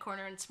stand in the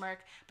corner and smirk,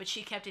 but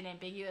she kept it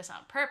ambiguous on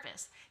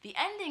purpose. The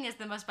ending is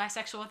the most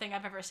bisexual thing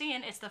I've ever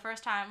seen. It's the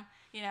first time,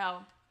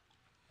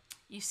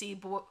 you see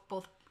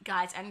both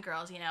guys and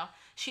girls,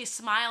 she's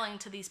smiling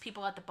to these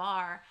people at the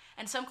bar,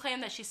 and some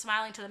claim that she's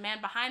smiling to the man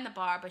behind the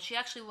bar, but she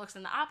actually looks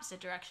in the opposite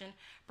direction,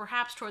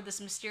 perhaps toward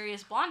this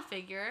mysterious blonde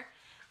figure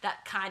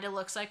that kind of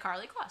looks like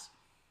Karlie Kloss.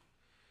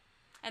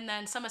 And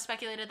then some have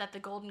speculated that the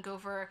Golden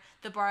Gopher,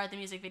 the bar of the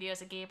music video,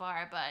 is a gay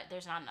bar, but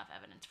there's not enough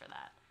evidence for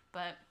that.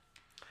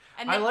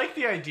 I like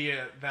the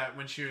idea that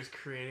when she was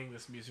creating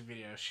this music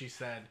video, she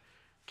said,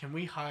 can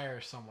we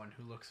hire someone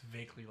who looks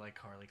vaguely like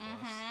Karlie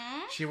Kloss? Mm-hmm.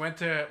 She went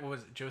to,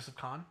 Joseph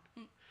Kahn?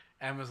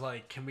 And was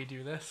like, can we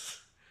do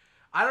this?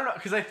 I don't know,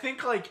 because I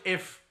think,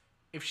 if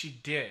she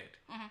did,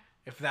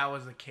 if that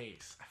was the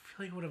case, I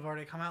feel like it would have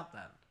already come out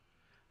then.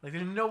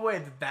 There's no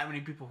way that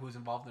many people who's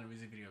involved in a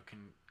music video could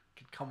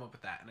come up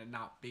with that and it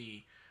not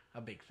be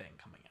a big thing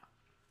coming out.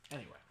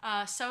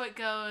 Anyway. So It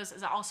Goes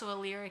is also a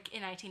lyric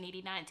in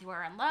 1989 to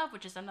We're in Love,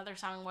 which is another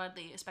song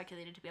widely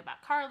speculated to be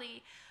about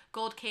Carly.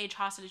 Gold Cage,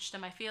 Hostage to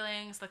My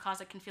Feelings. The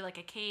closet can feel like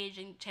a cage,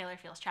 and Taylor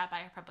feels trapped by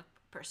her public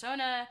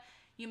persona.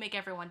 You Make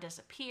Everyone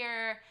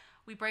Disappear.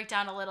 We break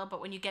down a little, but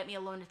when you get me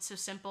alone, it's so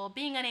simple.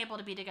 Being unable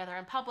to be together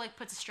in public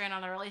puts a strain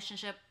on the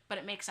relationship, but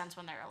it makes sense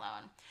when they're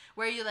alone.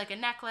 Wear You Like a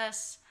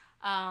Necklace.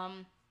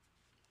 The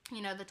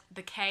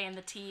K and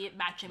the T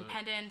matching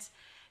pendants.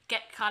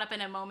 get caught up in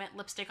a moment,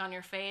 lipstick on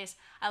your face.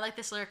 I like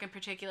this lyric in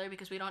particular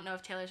because we don't know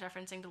if Taylor's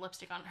referencing the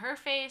lipstick on her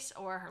face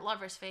or her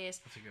lover's face.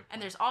 That's a good point.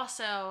 And there's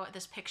also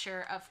this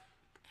picture of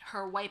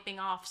her wiping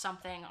off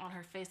something on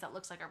her face that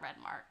looks like a red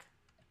mark,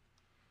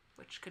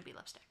 which could be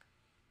lipstick.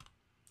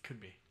 Could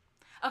be.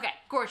 Okay,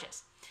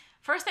 gorgeous.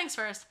 First things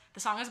first, the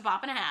song is a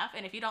bop and a half,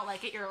 and if you don't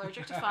like it, you're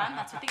allergic to fun.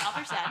 That's what the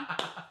author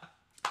said.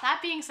 That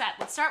being said,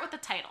 let's start with the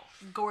title.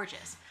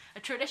 Gorgeous. A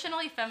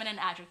traditionally feminine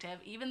adjective.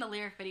 Even the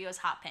lyric video is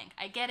hot pink.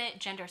 I get it.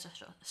 Gender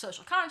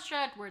social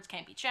construct. Words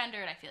can't be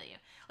gendered. I feel you.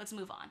 Let's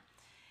move on.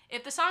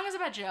 If the song is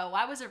about Joe,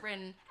 why was it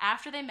written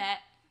after they met,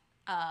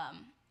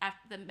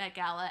 after the Met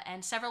Gala,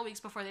 and several weeks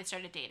before they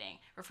started dating?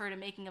 Refer to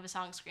making of a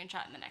song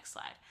screenshot in the next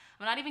slide.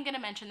 I'm not even going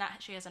to mention that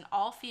she has an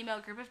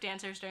all-female group of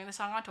dancers during the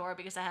song on tour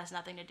because that has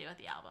nothing to do with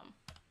the album.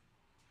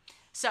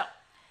 So,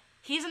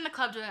 he's in the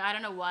club doing I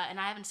don't know what, and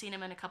I haven't seen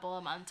him in a couple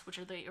of months, which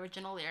are the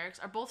original lyrics,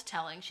 are both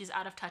telling she's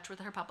out of touch with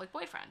her public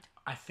boyfriend.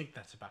 I think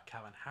that's about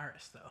Calvin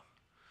Harris, though.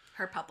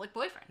 Her public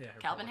boyfriend, Yeah,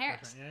 Calvin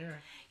Harris. Yeah, you're right.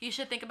 You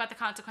should think about the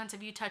consequence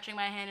of you touching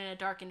my hand in a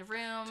darkened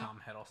room.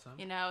 Tom Hiddleston.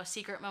 You know,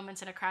 secret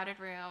moments in a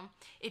crowded room.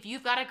 If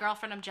you've got a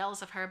girlfriend, I'm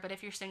jealous of her, but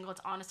if you're single, it's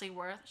honestly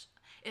worse.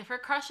 If her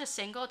crush is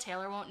single,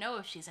 Taylor won't know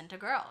if she's into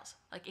girls.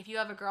 Like, if you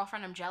have a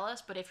girlfriend, I'm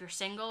jealous, but if you're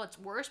single, it's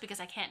worse because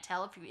I can't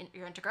tell if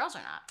you're into girls or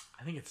not.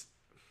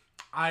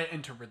 I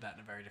interpret that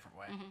in a very different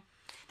way. Mm-hmm.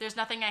 There's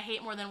nothing I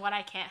hate more than what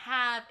I can't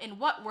have. In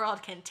what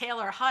world can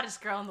Taylor,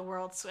 hottest girl in the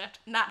world, Swift,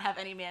 not have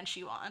any man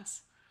she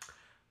wants?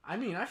 I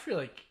mean, I feel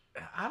like,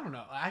 I don't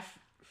know.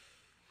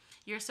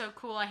 You're so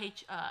cool, I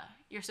hate you.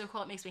 You're so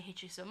cool, it makes me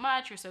hate you so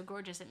much. You're so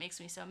gorgeous, it makes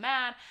me so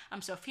mad.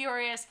 I'm so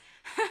furious.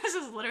 This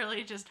is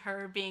literally just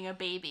her being a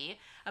baby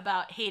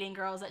about hating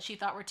girls that she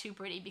thought were too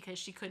pretty because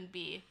she couldn't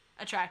be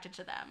attracted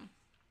to them.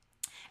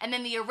 And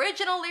then the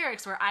original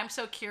lyrics were, I'm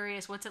so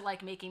curious, what's it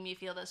like making me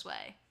feel this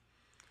way?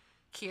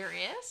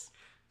 Curious?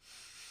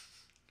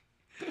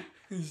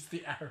 It's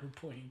the arrow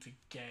pointing to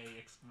gay,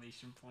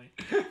 exclamation point.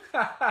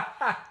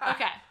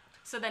 Okay,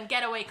 so then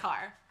Getaway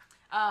Car.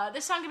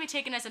 This song can be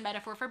taken as a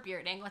metaphor for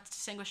bearding. Let's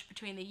distinguish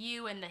between the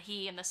you and the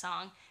he in the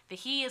song. The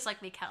he is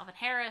likely Calvin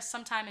Harris.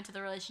 Sometime into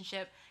the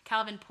relationship,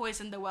 Calvin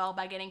poisoned the well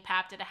by getting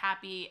papped at a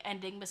happy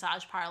ending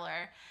massage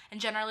parlor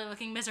and generally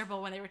looking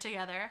miserable when they were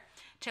together.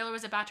 Taylor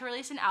was about to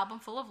release an album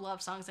full of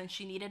love songs and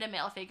she needed a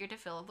male figure to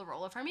fill the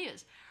role of her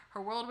muse.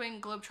 Her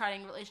whirlwind,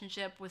 globe-trotting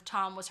relationship with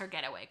Tom was her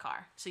getaway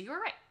car. So you were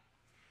right.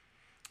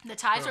 The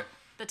ties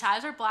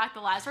are black, the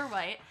lies are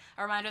white.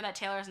 A reminder that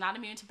Taylor is not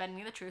immune to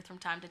bending the truth from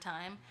time to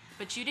time.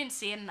 But you didn't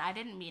see it and I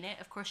didn't mean it.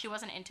 Of course she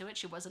wasn't into it.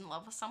 She was in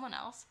love with someone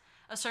else.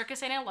 A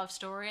circus ain't a love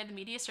story. The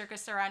media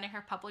circus surrounding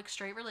her public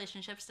straight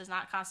relationships does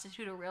not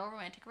constitute a real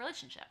romantic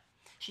relationship.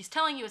 She's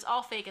telling you it's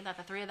all fake and that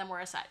the three of them were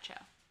a sideshow.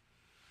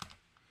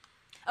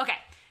 Okay,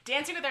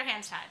 Dancing with Their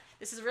Hands Tied.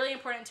 This is really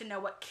important to know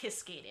what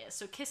Kissgate is.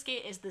 So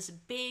Kissgate is this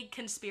big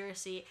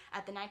conspiracy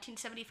at the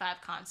 1975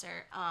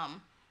 concert.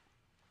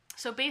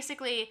 So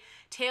basically,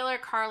 Taylor,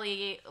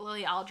 Carly,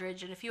 Lily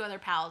Aldridge, and a few other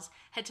pals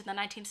head to the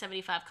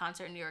 1975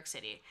 concert in New York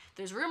City.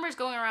 There's rumors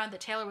going around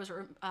that Taylor was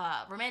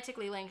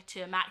romantically linked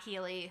to Matt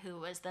Healy, who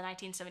was the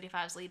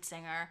 1975's lead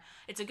singer.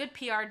 It's a good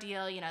PR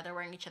deal. You know, they're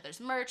wearing each other's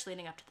merch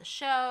leading up to the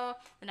show.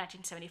 The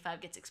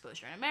 1975 gets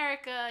exposure in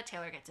America.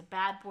 Taylor gets a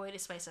bad boy to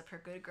spice up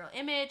her good girl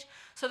image.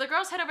 So the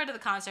girls head over to the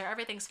concert.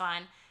 Everything's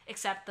fine,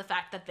 except the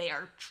fact that they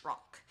are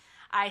drunk.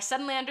 I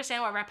suddenly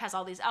understand why Rep has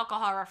all these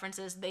alcohol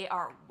references. They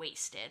are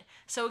wasted.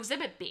 So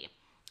Exhibit B.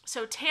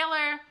 So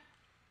Taylor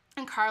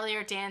and Carly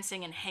are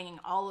dancing and hanging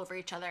all over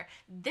each other.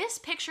 This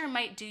picture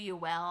might do you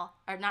well,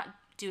 or not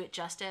do it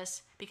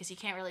justice, because you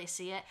can't really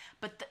see it,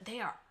 but they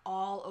are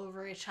all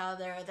over each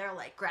other. They're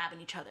like grabbing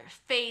each other's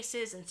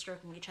faces and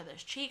stroking each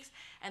other's cheeks.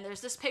 And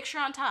there's this picture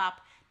on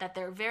top that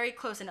they're very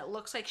close, and it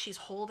looks like she's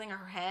holding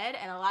her head,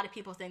 and a lot of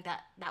people think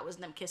that that was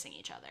them kissing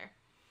each other.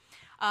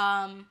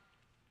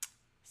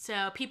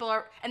 So people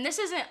are, and this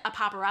isn't a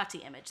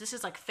paparazzi image. This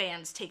is like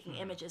fans taking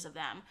images of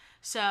them.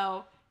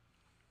 So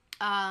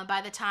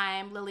by the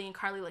time Lily and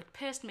Carly looked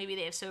pissed, maybe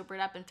they have sobered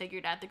up and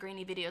figured out the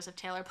grainy videos of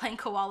Taylor playing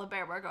Koala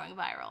Bear were going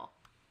viral.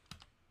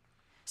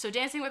 So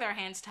Dancing with Our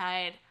Hands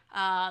Tied,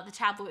 the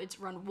tabloids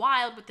run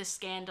wild with this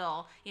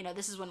scandal. You know,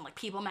 this is when like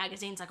People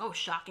magazine's like, oh,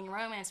 shocking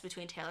romance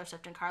between Taylor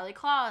Swift and Karlie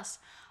Kloss.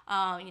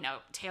 You know,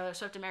 Taylor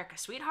Swift,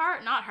 America's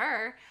sweetheart, not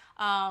her.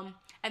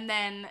 And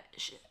then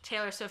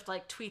Taylor Swift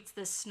like tweets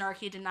this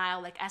snarky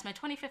denial, like, as my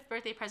 25th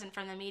birthday present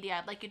from the media,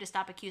 I'd like you to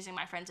stop accusing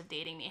my friends of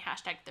dating me,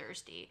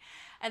 #thirsty.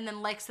 And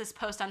then likes this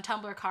post on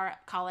Tumblr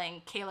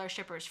calling Kaylor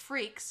shippers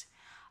freaks.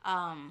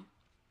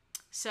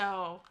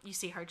 So you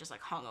see her just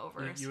like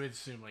hungover. You would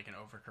assume like an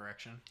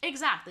overcorrection.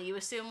 Exactly. You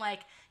assume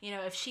like, you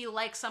know, if she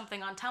likes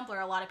something on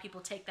Tumblr, a lot of people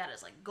take that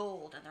as like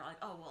gold. And they're like,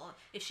 oh, well,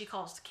 if she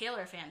calls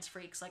Kaylor fans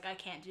freaks, like I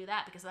can't do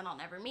that because then I'll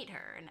never meet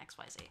her in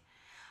XYZ.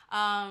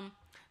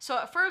 So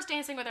at first,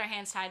 Dancing with Our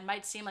Hands Tied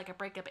might seem like a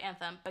breakup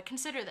anthem, but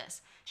consider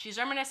this. She's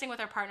reminiscing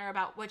with her partner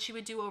about what she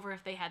would do over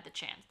if they had the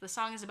chance. The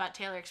song is about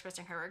Taylor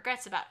expressing her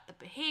regrets about the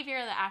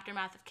behavior, the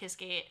aftermath of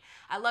Kissgate.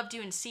 I loved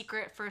you in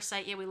secret, first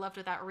sight, yeah, we loved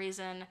without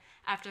reason.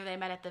 After they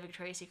met at the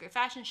Victoria's Secret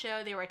fashion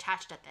show, they were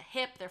attached at the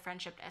hip. Their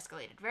friendship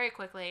escalated very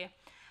quickly.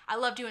 I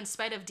loved you in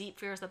spite of deep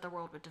fears that the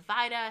world would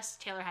divide us.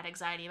 Taylor had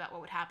anxiety about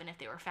what would happen if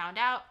they were found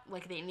out,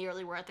 like they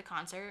nearly were at the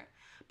concert.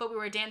 But we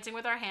were dancing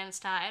with our hands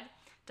tied.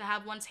 To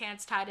have one's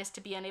hands tied is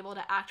to be unable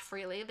to act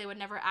freely. They would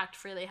never act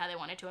freely how they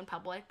wanted to in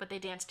public, but they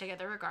danced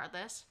together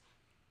regardless.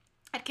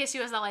 I'd kiss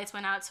you as the lights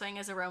went out, swaying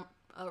as a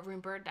room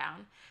burned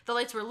down. The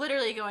lights were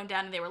literally going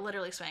down, and they were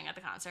literally swaying at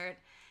the concert.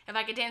 If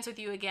I could dance with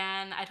you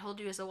again, I'd hold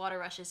you as the water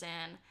rushes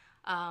in.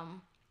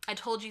 I'd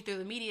hold you through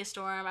the media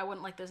storm. I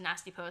wouldn't like those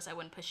nasty posts. I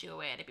wouldn't push you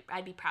away.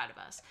 I'd be proud of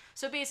us.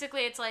 So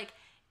basically, it's like,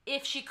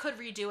 if she could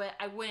redo it,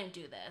 I wouldn't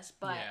do this,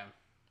 but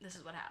This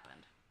is what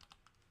happened.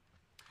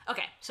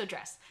 Okay, so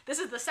Dress. This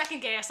is the second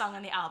gayest song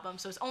on the album,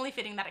 so it's only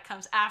fitting that it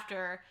comes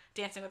after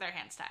Dancing with Our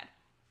Hands Tied.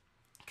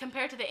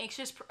 Compared to the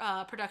anxious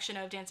production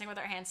of Dancing with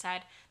Our Hands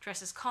Tied,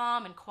 Dress is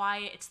calm and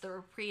quiet. It's the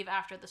reprieve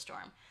after the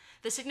storm.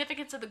 The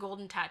significance of the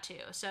golden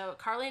tattoo. So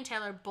Carly and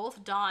Taylor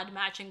both donned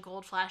matching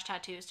gold flash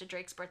tattoos to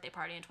Drake's birthday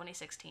party in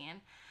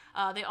 2016.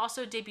 They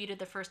also debuted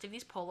the first of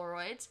these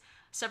Polaroids.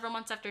 Several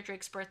months after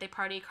Drake's birthday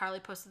party, Carly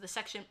posted the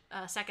second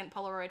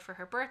Polaroid for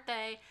her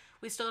birthday.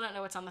 We still don't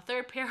know what's on the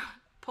third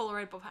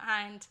Polaroid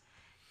behind,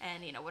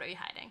 and what are you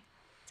hiding?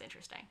 It's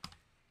interesting.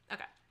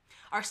 Okay.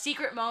 Our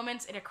secret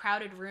moments in a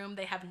crowded room.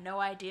 They have no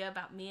idea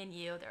about me and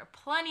you. There are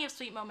plenty of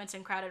sweet moments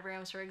in crowded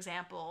rooms. For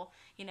example,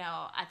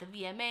 at the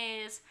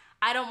VMAs.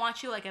 I don't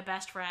want you like a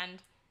best friend.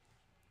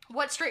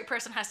 What straight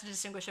person has to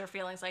distinguish their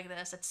feelings like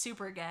this? It's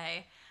super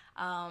gay.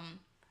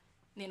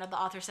 The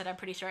author said, I'm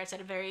pretty sure I said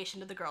a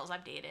variation of the girls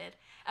I've dated.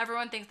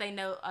 Everyone thinks they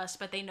know us,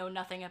 but they know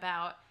nothing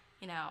about,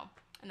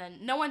 And then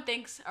no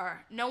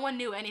one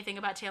knew anything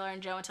about Taylor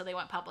and Joe until they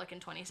went public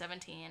in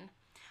 2017.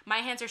 My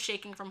hands are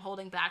shaking from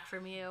holding back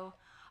from you.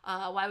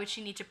 Why would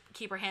she need to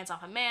keep her hands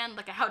off a man?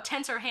 Look at how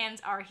tense her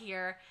hands are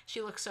here.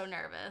 She looks so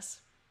nervous.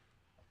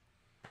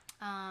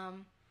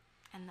 And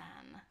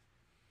then,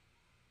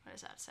 what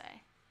does that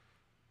say?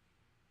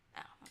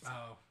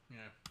 Oh,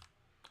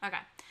 yeah. Okay.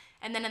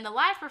 And then in the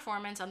live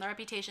performance on the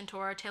Reputation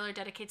tour, Taylor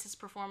dedicates his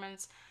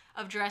performance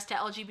of Dress to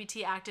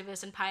LGBT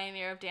activist and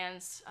pioneer of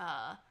dance,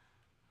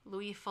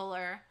 Louis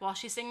Fuller. While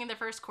she's singing the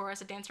first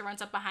chorus, a dancer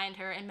runs up behind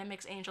her and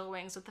mimics angel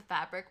wings with the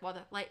fabric while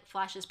the light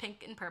flashes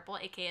pink and purple,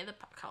 aka the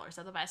colors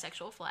of the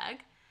bisexual flag.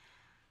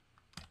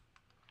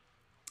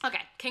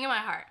 Okay, King of My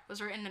Heart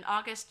was written in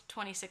August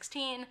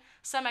 2016.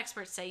 Some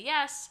experts say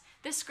yes.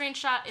 This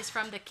screenshot is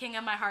from the King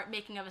of My Heart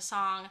making of a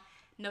song.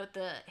 Note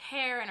the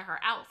hair and her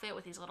outfit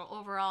with these little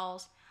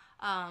overalls.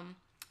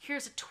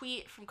 Here's a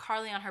tweet from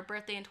Carly on her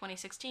birthday in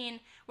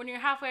 2016. When you're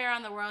halfway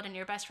around the world and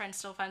your best friend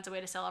still finds a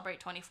way to celebrate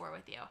 24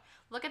 with you.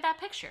 Look at that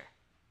picture.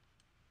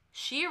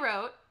 She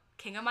wrote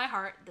King of My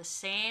Heart the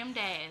same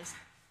day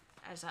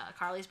as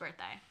Carly's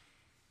birthday.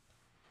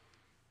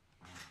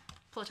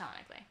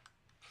 Platonically.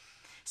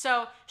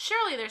 So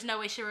surely there's no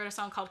way she wrote a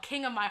song called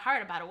King of My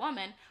Heart about a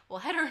woman. Well,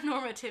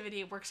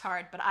 heteronormativity works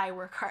hard, but I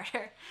work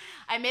harder.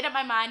 I made up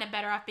my mind I'm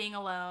better off being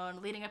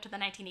alone. Leading up to the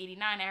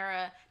 1989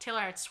 era,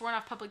 Taylor had sworn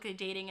off publicly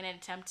dating in an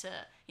attempt to,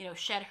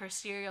 shed her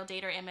serial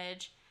dater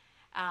image.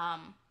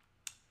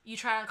 You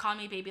try on Call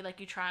Me Baby like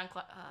you trying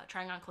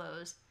on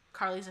clothes.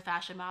 Carly's a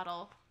fashion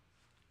model.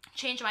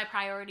 Change my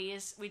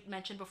priorities. We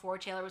mentioned before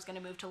Taylor was going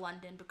to move to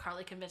London, but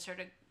Carly convinced her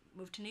to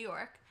move to New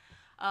York.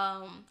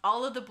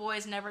 All of the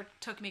boys never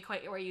took me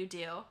quite where you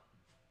do.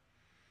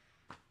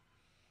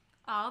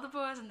 All the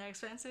boys and their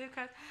expensive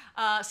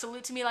cars.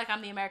 Salute to me like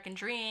I'm the American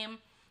Dream,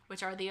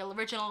 which are the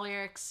original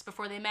lyrics.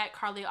 Before they met,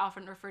 Carly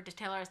often referred to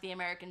Taylor as the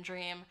American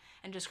Dream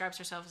and describes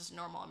herself as a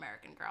normal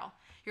American girl.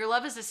 Your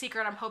love is a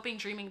secret I'm hoping,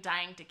 dreaming,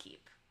 dying to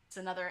keep. It's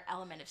another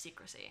element of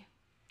secrecy.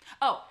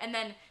 Oh, and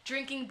then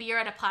drinking beer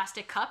out of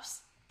plastic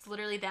cups. It's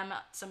literally them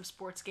at some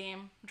sports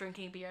game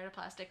drinking beer out of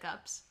plastic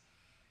cups.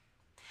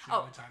 It's the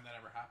only time that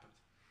ever happens.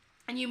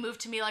 And you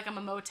moved to me like I'm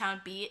a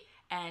Motown beat,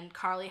 and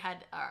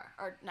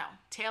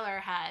Taylor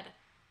had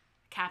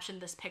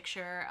captioned this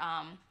picture,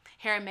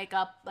 hair and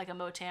makeup like a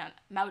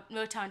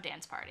Motown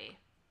dance party.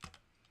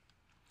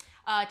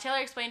 Taylor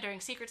explained during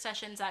secret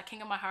sessions that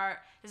King of My Heart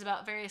is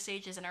about various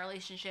stages in a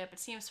relationship. It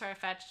seems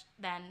far-fetched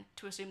then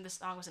to assume this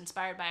song was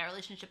inspired by a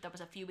relationship that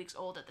was a few weeks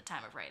old at the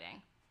time of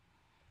writing.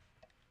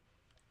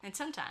 And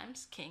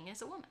sometimes King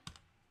is a woman.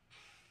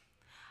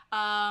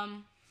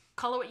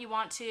 Call it what you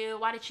want to.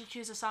 Why did she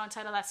choose a song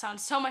title that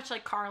sounds so much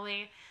like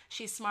Carly?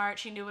 She's smart.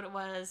 She knew what it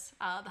was.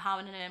 The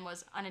homonym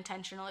was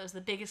unintentional. It was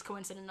the biggest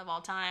coincidence of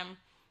all time.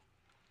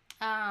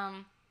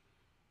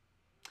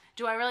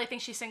 Do I really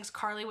think she sings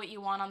Carly What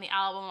You Want on the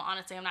album?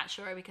 Honestly, I'm not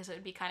sure because it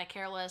would be kind of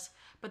careless.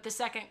 But the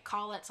second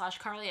Call It /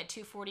 Carly at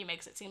 2:40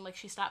 makes it seem like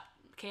she stopped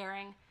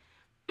caring.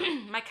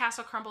 My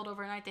castle crumbled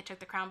overnight. They took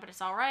the crown, but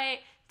it's all right.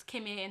 It's a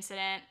Kimmy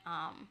incident.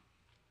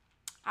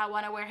 I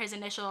want to wear his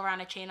initial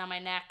around a chain on my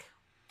neck.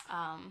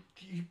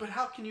 But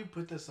how can you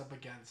put this up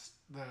against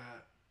the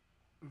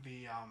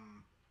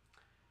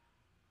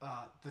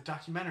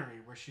documentary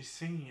where she's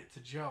singing it to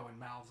Joe in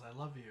Mouths I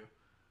Love You?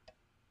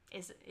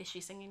 Is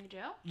she singing to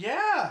Joe?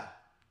 Yeah.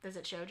 Does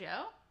it show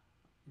Joe?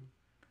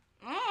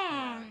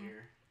 Yeah,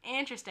 here.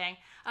 Interesting.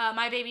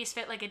 My baby's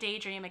fit like a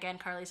daydream. Again,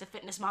 Carly's a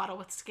fitness model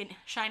with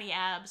shiny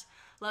abs.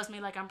 Loves me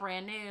like I'm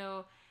brand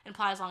new.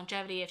 Implies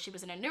longevity. If she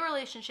was in a new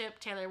relationship,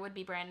 Taylor would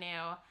be brand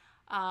new.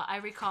 I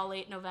recall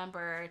late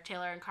November,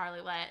 Taylor and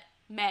Carly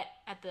met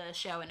at the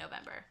show in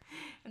November.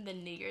 And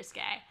then New Year's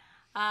Day.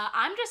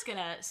 I'm just going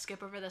to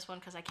skip over this one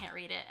because I can't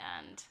read it.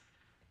 And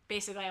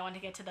basically, I want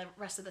to get to the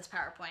rest of this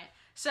PowerPoint.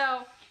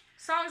 So,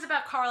 songs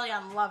about Carly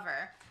on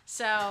Lover.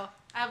 So,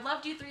 I've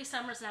loved you 3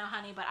 summers now,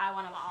 honey, but I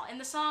want them all. In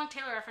the song,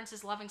 Taylor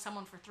references loving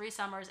someone for 3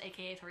 summers,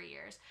 aka 3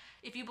 years.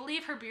 If you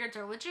believe her beards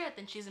are legit,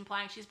 then she's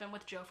implying she's been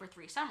with Joe for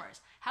 3 summers.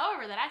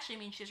 However, that actually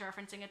means she's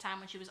referencing a time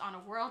when she was on a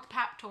world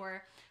pap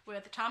tour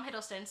with Tom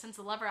Hiddleston since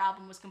the Lover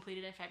album was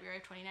completed in February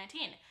of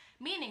 2019,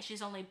 meaning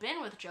she's only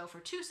been with Joe for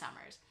 2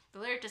 summers. The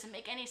lyric doesn't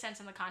make any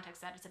sense in the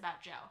context that it's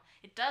about Joe.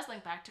 It does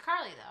link back to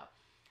Carly, though.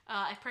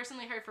 I've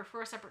personally heard from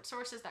 4 separate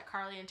sources that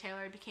Carly and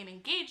Taylor became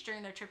engaged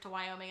during their trip to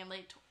Wyoming in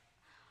late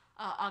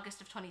August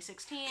of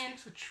 2016.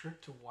 It's a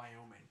trip to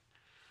Wyoming.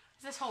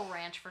 It's this whole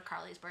ranch for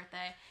Carly's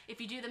birthday.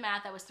 If you do the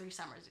math, that was 3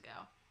 summers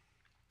ago.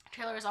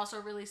 Taylor is also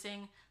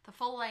releasing the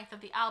full length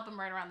of the album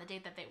right around the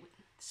date that they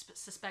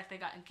suspect they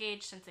got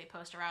engaged, since they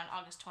post around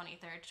August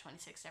 23rd to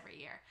 26th every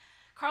year.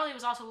 Carly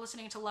was also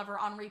listening to Lover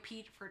on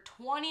repeat for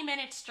 20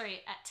 minutes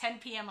straight at 10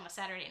 p.m. on a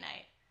Saturday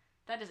night.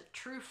 That is a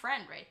true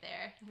friend right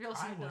there.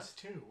 I was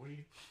too.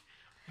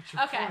 What's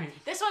your okay,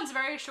 point? This one's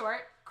very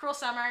short. Cruel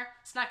Summer,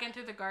 snuck in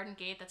through the garden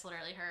gate. That's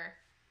literally her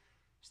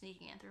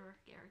sneaking in through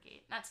her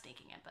gate. Not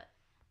sneaking in, but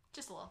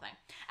just a little thing.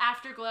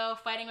 Afterglow,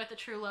 fighting with the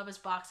true love is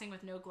boxing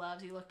with no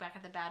gloves. You look back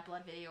at the Bad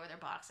Blood video where they're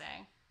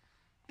boxing.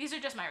 These are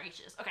just my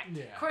reaches. Okay.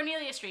 Yeah.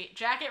 Cornelia Street,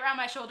 jacket round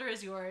my shoulder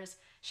is yours.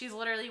 She's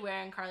literally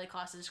wearing Karlie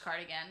Kloss's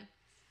cardigan.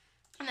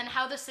 And then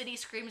How the City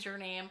Screams Your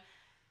Name.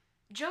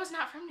 Joe's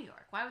not from New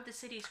York. Why would the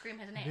city scream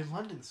his name? Maybe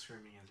London's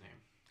screaming his name.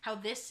 How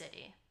this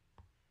city.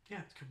 Yeah,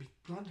 it could be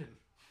London.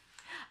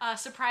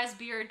 Surprise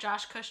Beard,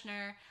 Josh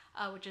Kushner,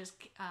 which is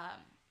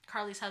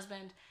Carly's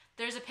husband.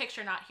 There's a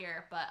picture not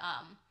here, but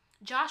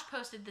Josh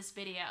posted this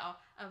video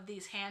of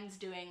these hands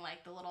doing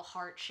like the little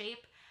heart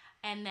shape,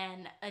 and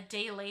then a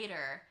day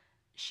later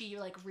she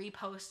like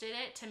reposted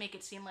it to make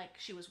it seem like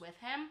she was with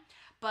him,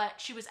 but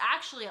she was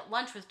actually at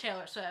lunch with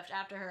Taylor Swift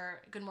after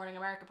her Good Morning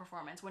America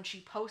performance when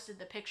she posted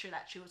the picture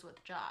that she was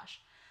with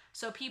Josh.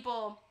 So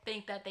people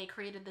think that they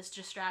created this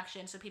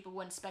distraction so people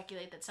wouldn't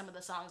speculate that some of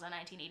the songs on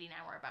 1989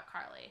 were about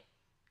Carly,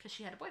 because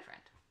she had a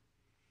boyfriend.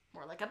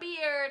 More like a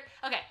beard.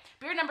 Okay,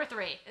 beard number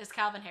 3 is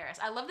Calvin Harris.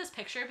 I love this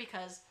picture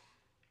because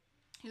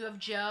you have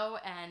Joe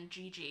and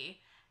Gigi.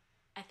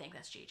 I think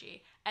that's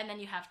Gigi. And then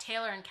you have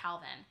Taylor and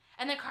Calvin.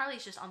 And then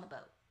Carly's just on the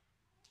boat.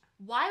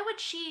 Why would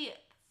she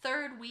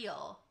third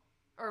wheel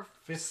or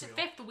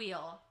fifth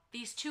wheel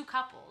these 2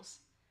 couples?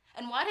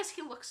 And why does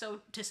he look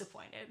so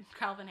disappointed,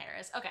 Calvin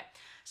Harris? Okay,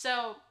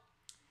 so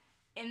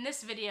in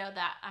this video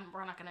that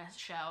we're not going to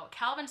show,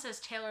 Calvin says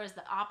Taylor is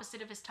the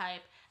opposite of his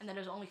type, and that it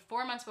was only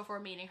 4 months before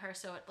meeting her,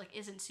 so it like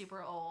isn't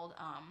super old.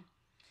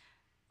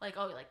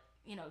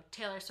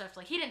 Taylor Swift,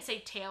 like he didn't say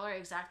Taylor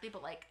exactly,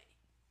 but like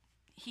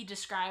he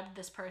described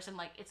this person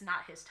like it's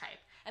not his type.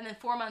 And then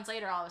 4 months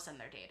later, all of a sudden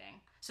they're dating.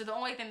 So the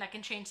only thing that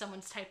can change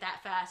someone's type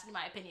that fast, in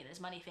my opinion, is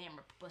money, fame,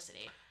 or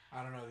publicity.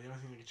 I don't know. The only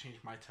thing that can change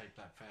my type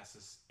that fast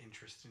is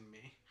interest in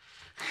me.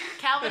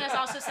 Calvin has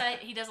also said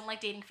he doesn't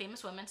like dating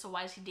famous women, so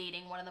why is he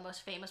dating one of the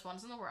most famous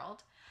ones in the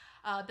world?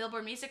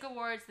 Billboard Music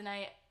Awards, the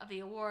night of the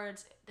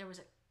awards, there was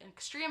an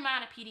extreme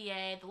amount of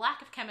PDA. The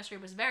lack of chemistry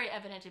was very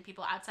evident to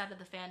people outside of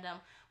the fandom.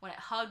 When it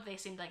hugged, they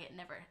seemed like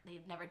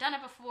they'd never done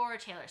it before.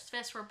 Taylor's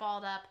fists were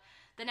balled up.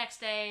 The next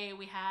day,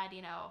 we had,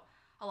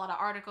 a lot of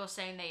articles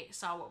saying they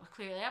saw what was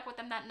clearly up with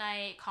them that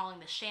night, calling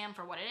the sham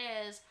for what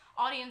it is.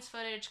 Audience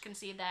footage can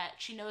see that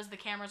she knows the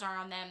cameras are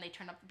on them. They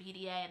turn up the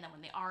PDA, and then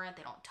when they aren't,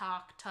 they don't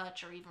talk,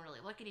 touch, or even really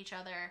look at each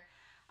other.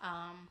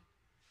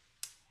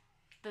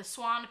 The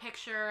swan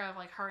picture of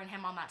like her and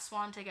him on that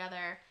swan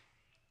together.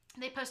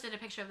 They posted a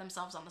picture of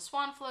themselves on the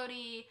swan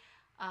floaty.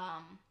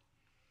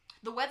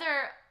 The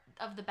weather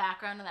of the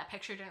background of that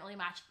picture didn't really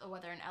match the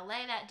weather in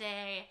LA that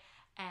day,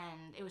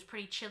 and it was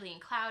pretty chilly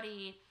and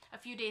cloudy. A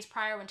few days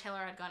prior, when Taylor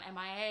had gone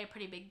MIA, a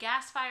pretty big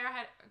grass fire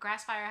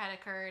had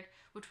occurred,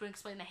 which would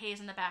explain the haze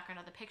in the background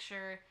of the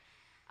picture.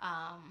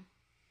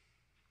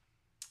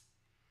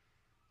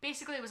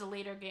 Basically, it was a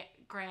later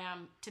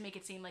gram to make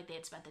it seem like they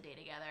had spent the day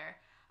together.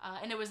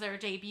 And it was their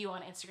debut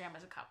on Instagram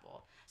as a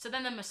couple. So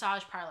then the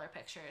massage parlor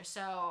picture.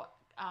 So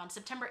on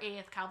September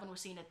 8th, Calvin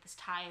was seen at this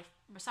Thai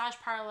massage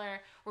parlor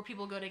where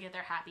people go to get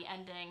their happy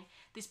ending.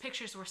 These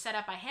pictures were set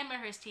up by him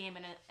and his team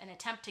in an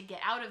attempt to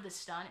get out of this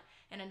stunt,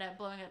 and ended up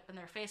blowing up in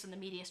their face when the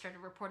media started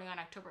reporting on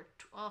October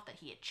 12th that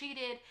he had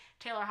cheated.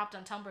 Taylor hopped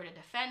on Tumblr to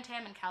defend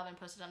him, and Calvin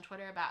posted on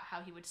Twitter about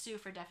how he would sue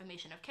for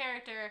defamation of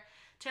character.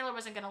 Taylor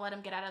wasn't going to let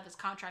him get out of this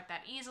contract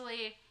that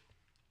easily.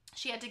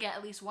 She had to get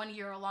at least 1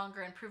 year or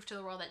longer and prove to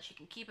the world that she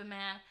can keep a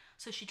man.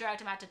 So she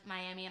dragged him out to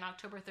Miami on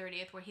October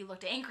 30th, where he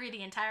looked angry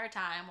the entire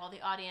time while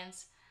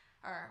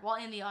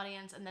in the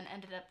audience, and then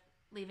ended up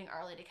leaving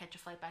early to catch a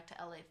flight back to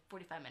LA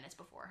 45 minutes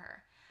before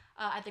her.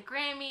 At the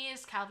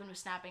Grammys, Calvin was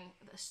snapping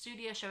the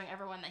studio, showing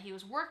everyone that he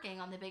was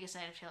working on the biggest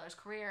night of Taylor's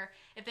career.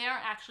 If they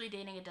aren't actually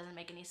dating, it doesn't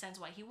make any sense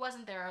why he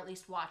wasn't there, or at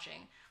least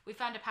watching. We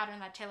found a pattern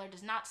that Taylor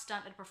does not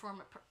stunt and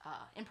perform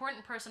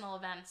important personal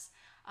events,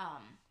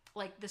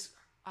 like this.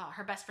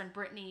 Her best friend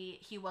Britney,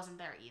 he wasn't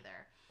there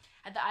either.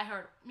 At the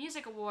iHeart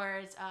Music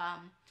Awards,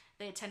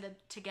 they attended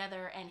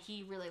together, and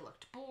he really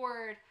looked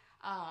bored.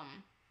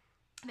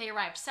 They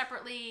arrived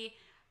separately.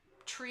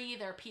 Tree,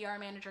 their PR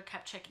manager,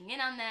 kept checking in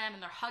on them,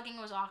 and their hugging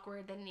was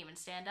awkward. They didn't even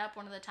stand up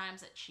one of the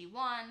times that she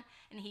won,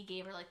 and he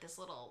gave her like this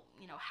little,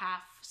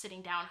 half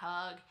sitting down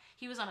hug.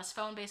 He was on his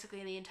phone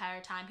basically the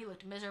entire time. He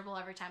looked miserable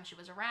every time she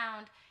was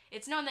around.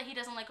 It's known that he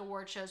doesn't like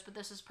award shows, but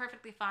this is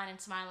perfectly fine and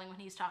smiling when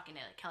he's talking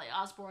to Kelly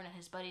Osbourne and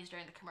his buddies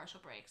during the commercial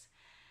breaks.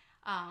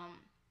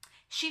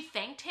 She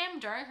thanked him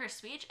during her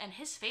speech, and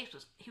his face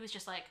he was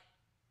just like,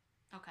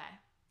 okay.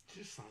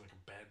 She just sounds like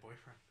a bad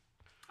boyfriend.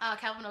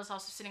 Calvin was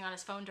also sitting on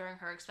his phone during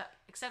her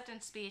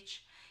acceptance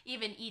speech.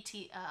 Even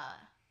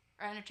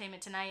or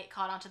Entertainment Tonight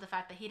caught on to the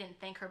fact that he didn't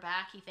thank her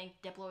back. He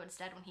thanked Diplo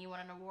instead when he won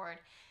an award.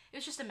 It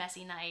was just a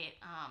messy night.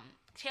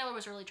 Taylor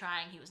was really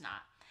trying. He was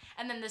not.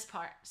 And then this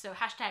part, so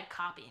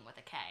 #copying with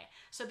a K.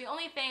 So the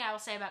only thing I will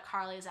say about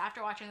Carly is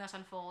after watching this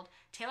unfold,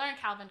 Taylor and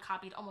Calvin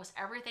copied almost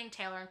everything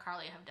Taylor and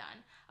Carly have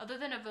done. Other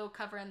than a Vogue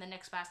cover in the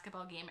Knicks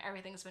basketball game,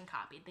 everything's been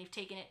copied. They've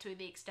taken it to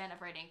the extent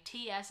of writing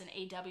TS and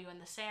AW in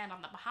the sand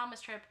on the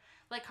Bahamas trip,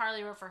 like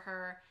Carly wrote for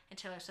her and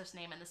Taylor Swift's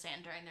name in the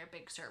sand during their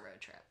Big Sur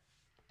road trip.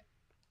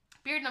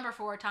 Beard number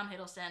 4, Tom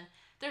Hiddleston.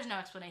 There's no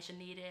explanation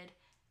needed.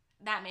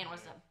 That man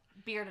was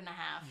a beard and a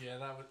half. Yeah,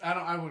 that was.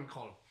 I wouldn't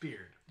call it a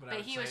beard, but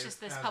he was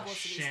just this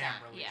publicity stunt.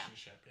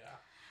 Relationship, yeah.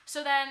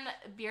 So then,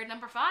 beard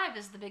number 5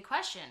 is the big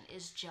question: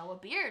 is Joe a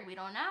beard? We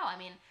don't know. I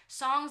mean,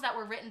 songs that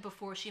were written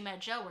before she met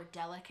Joe were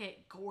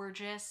 "Delicate,"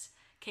 "Gorgeous,"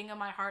 "King of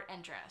My Heart,"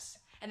 and "Dress."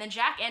 And then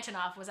Jack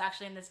Antonoff was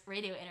actually in this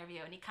radio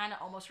interview, and he kind of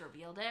almost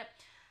revealed it.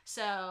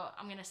 So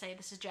I'm going to say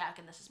this is Jack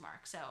and this is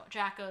Mark. So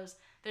Jack goes,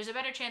 there's a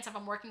better chance if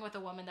I'm working with a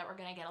woman that we're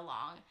going to get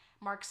along.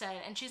 Mark said,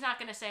 and she's not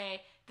going to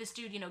say, this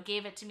dude,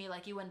 gave it to me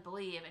like you wouldn't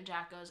believe. And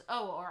Jack goes,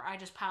 oh, or I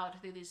just plowed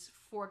through these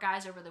 4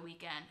 guys over the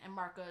weekend. And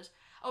Mark goes,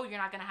 oh, you're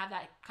not going to have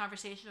that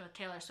conversation with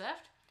Taylor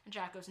Swift? And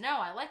Jack goes, no,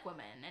 I like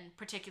women, and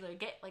particularly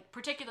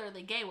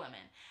gay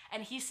women.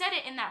 And he said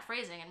it in that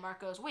phrasing, and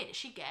Mark goes, wait, is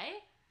she gay?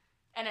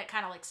 And it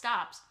kind of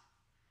stops.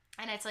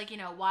 And it's like,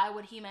 why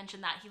would he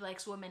mention that he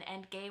likes women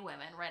and gay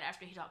women right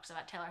after he talks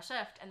about Taylor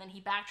Swift? And then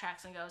he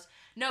backtracks and goes,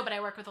 no, but I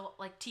work with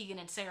Tegan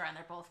and Sarah, and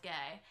they're both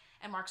gay.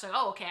 And Mark's like,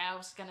 oh, okay, I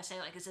was going to say,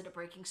 is it a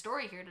breaking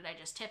story here? Did I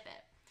just tip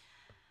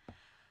it?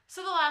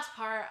 So the last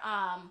part,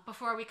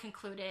 before we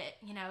conclude it,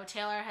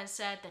 Taylor has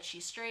said that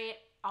she's straight.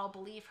 I'll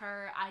believe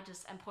her. I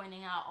just am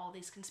pointing out all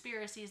these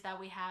conspiracies that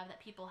we have, that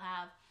people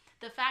have.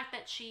 The fact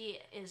that she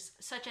is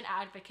such an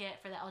advocate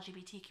for the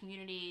LGBT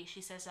community.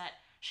 She says that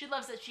she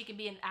loves that she can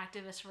be an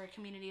activist for a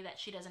community that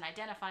she doesn't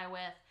identify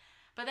with.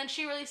 But then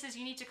she releases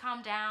You Need to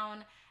Calm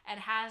Down and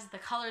has the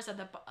colors of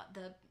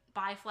the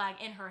bi flag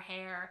in her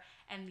hair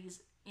and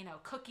these,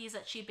 cookies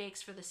that she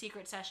bakes for the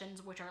secret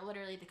sessions, which are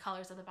literally the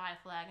colors of the bi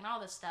flag and all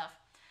this stuff.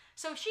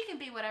 So she can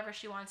be whatever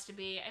she wants to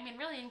be. I mean,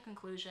 really in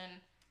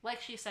conclusion,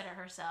 like she said it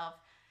herself,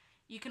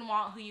 you can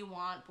want who you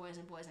want, boys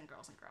and boys and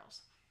girls and girls.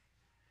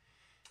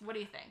 What do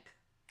you think?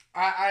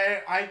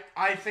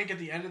 I think at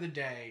the end of the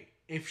day,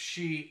 if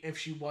she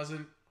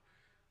wasn't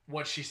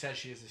what she says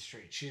she is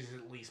straight, she's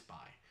at least bi.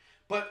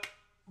 But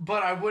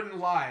I wouldn't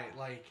lie.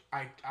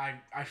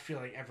 I feel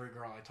like every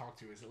girl I talk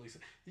to is at least.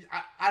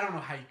 I don't know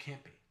how you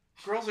can't be.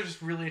 Girls are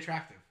just really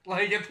attractive.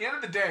 At the end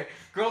of the day,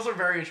 girls are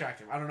very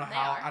attractive. I don't know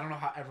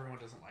how everyone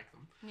doesn't like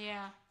them.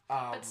 Yeah.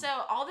 But so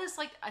all this,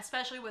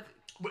 especially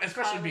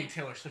being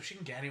Taylor Swift, she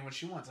can get anyone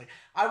she wants.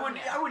 I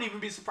wouldn't even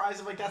be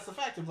surprised if that's the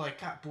fact of God,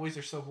 boys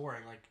are so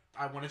boring.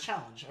 I want a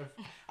challenge.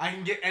 If I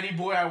can get any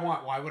boy I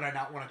want, why would I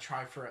not want to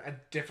try for a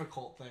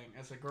difficult thing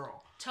as a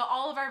girl? To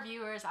all of our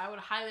viewers, I would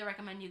highly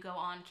recommend you go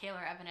on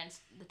Kaylor Evidence,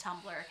 the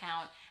Tumblr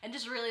account, and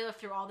just really look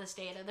through all this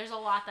data. There's a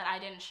lot that I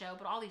didn't show,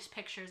 but all these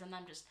pictures and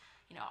them just,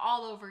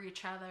 all over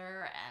each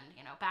other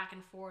and, back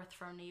and forth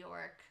from New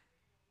York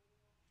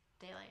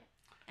daily.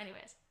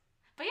 Anyways.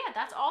 But yeah,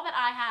 that's all that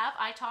I have.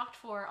 I talked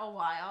for a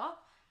while.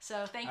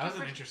 So thank you. That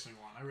was an interesting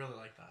one. I really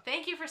like that.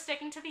 Thank you for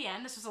sticking to the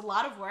end. This was a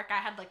lot of work. I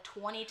had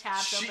 20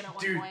 tabs open at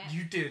one point.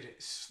 You did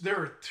it. There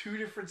were 2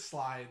 different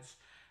slides.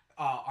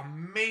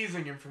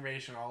 Amazing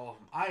information, all of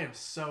them. I am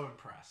so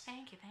impressed.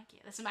 Thank you.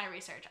 This is my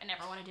research. I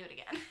never want to do it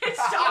again.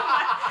 It's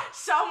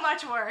so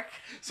much work.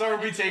 So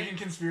are we taking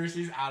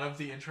conspiracies out of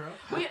the intro?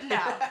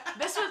 No.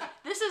 This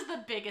is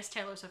the biggest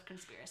Taylor Swift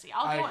conspiracy.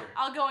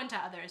 I'll go into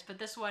others, but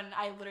this one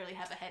I literally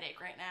have a headache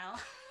right now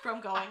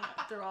from going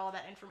through all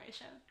that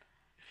information.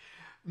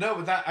 No,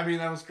 but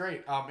that was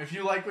great. If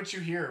you like what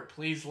you hear,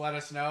 please let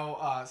us know.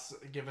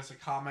 Give us a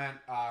comment.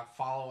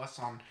 Follow us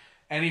on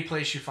any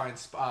place you find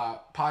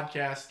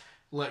podcasts.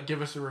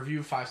 Give us a review,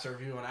 5-star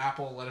review on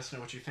Apple. Let us know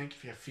what you think.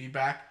 If you have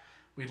feedback,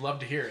 we'd love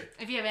to hear it.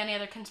 If you have any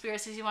other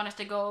conspiracies you want us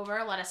to go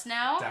over, let us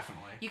know.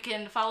 Definitely. You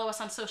can follow us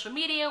on social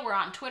media. We're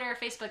on Twitter,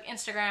 Facebook,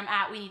 Instagram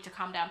at We Need to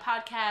Calm Down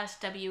Podcast,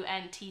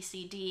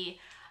 WNTCD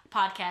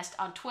Podcast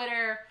on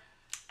Twitter.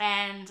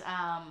 And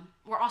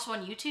we're also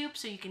on YouTube,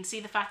 so you can see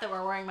the fact that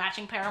we're wearing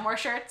matching Paramore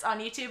shirts on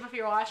YouTube if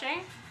you're watching.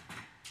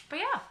 But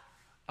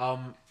yeah.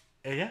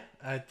 Yeah,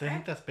 I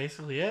think that's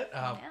basically it.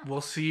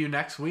 We'll see you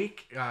next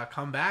week.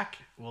 Come back.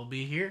 We'll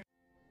be here.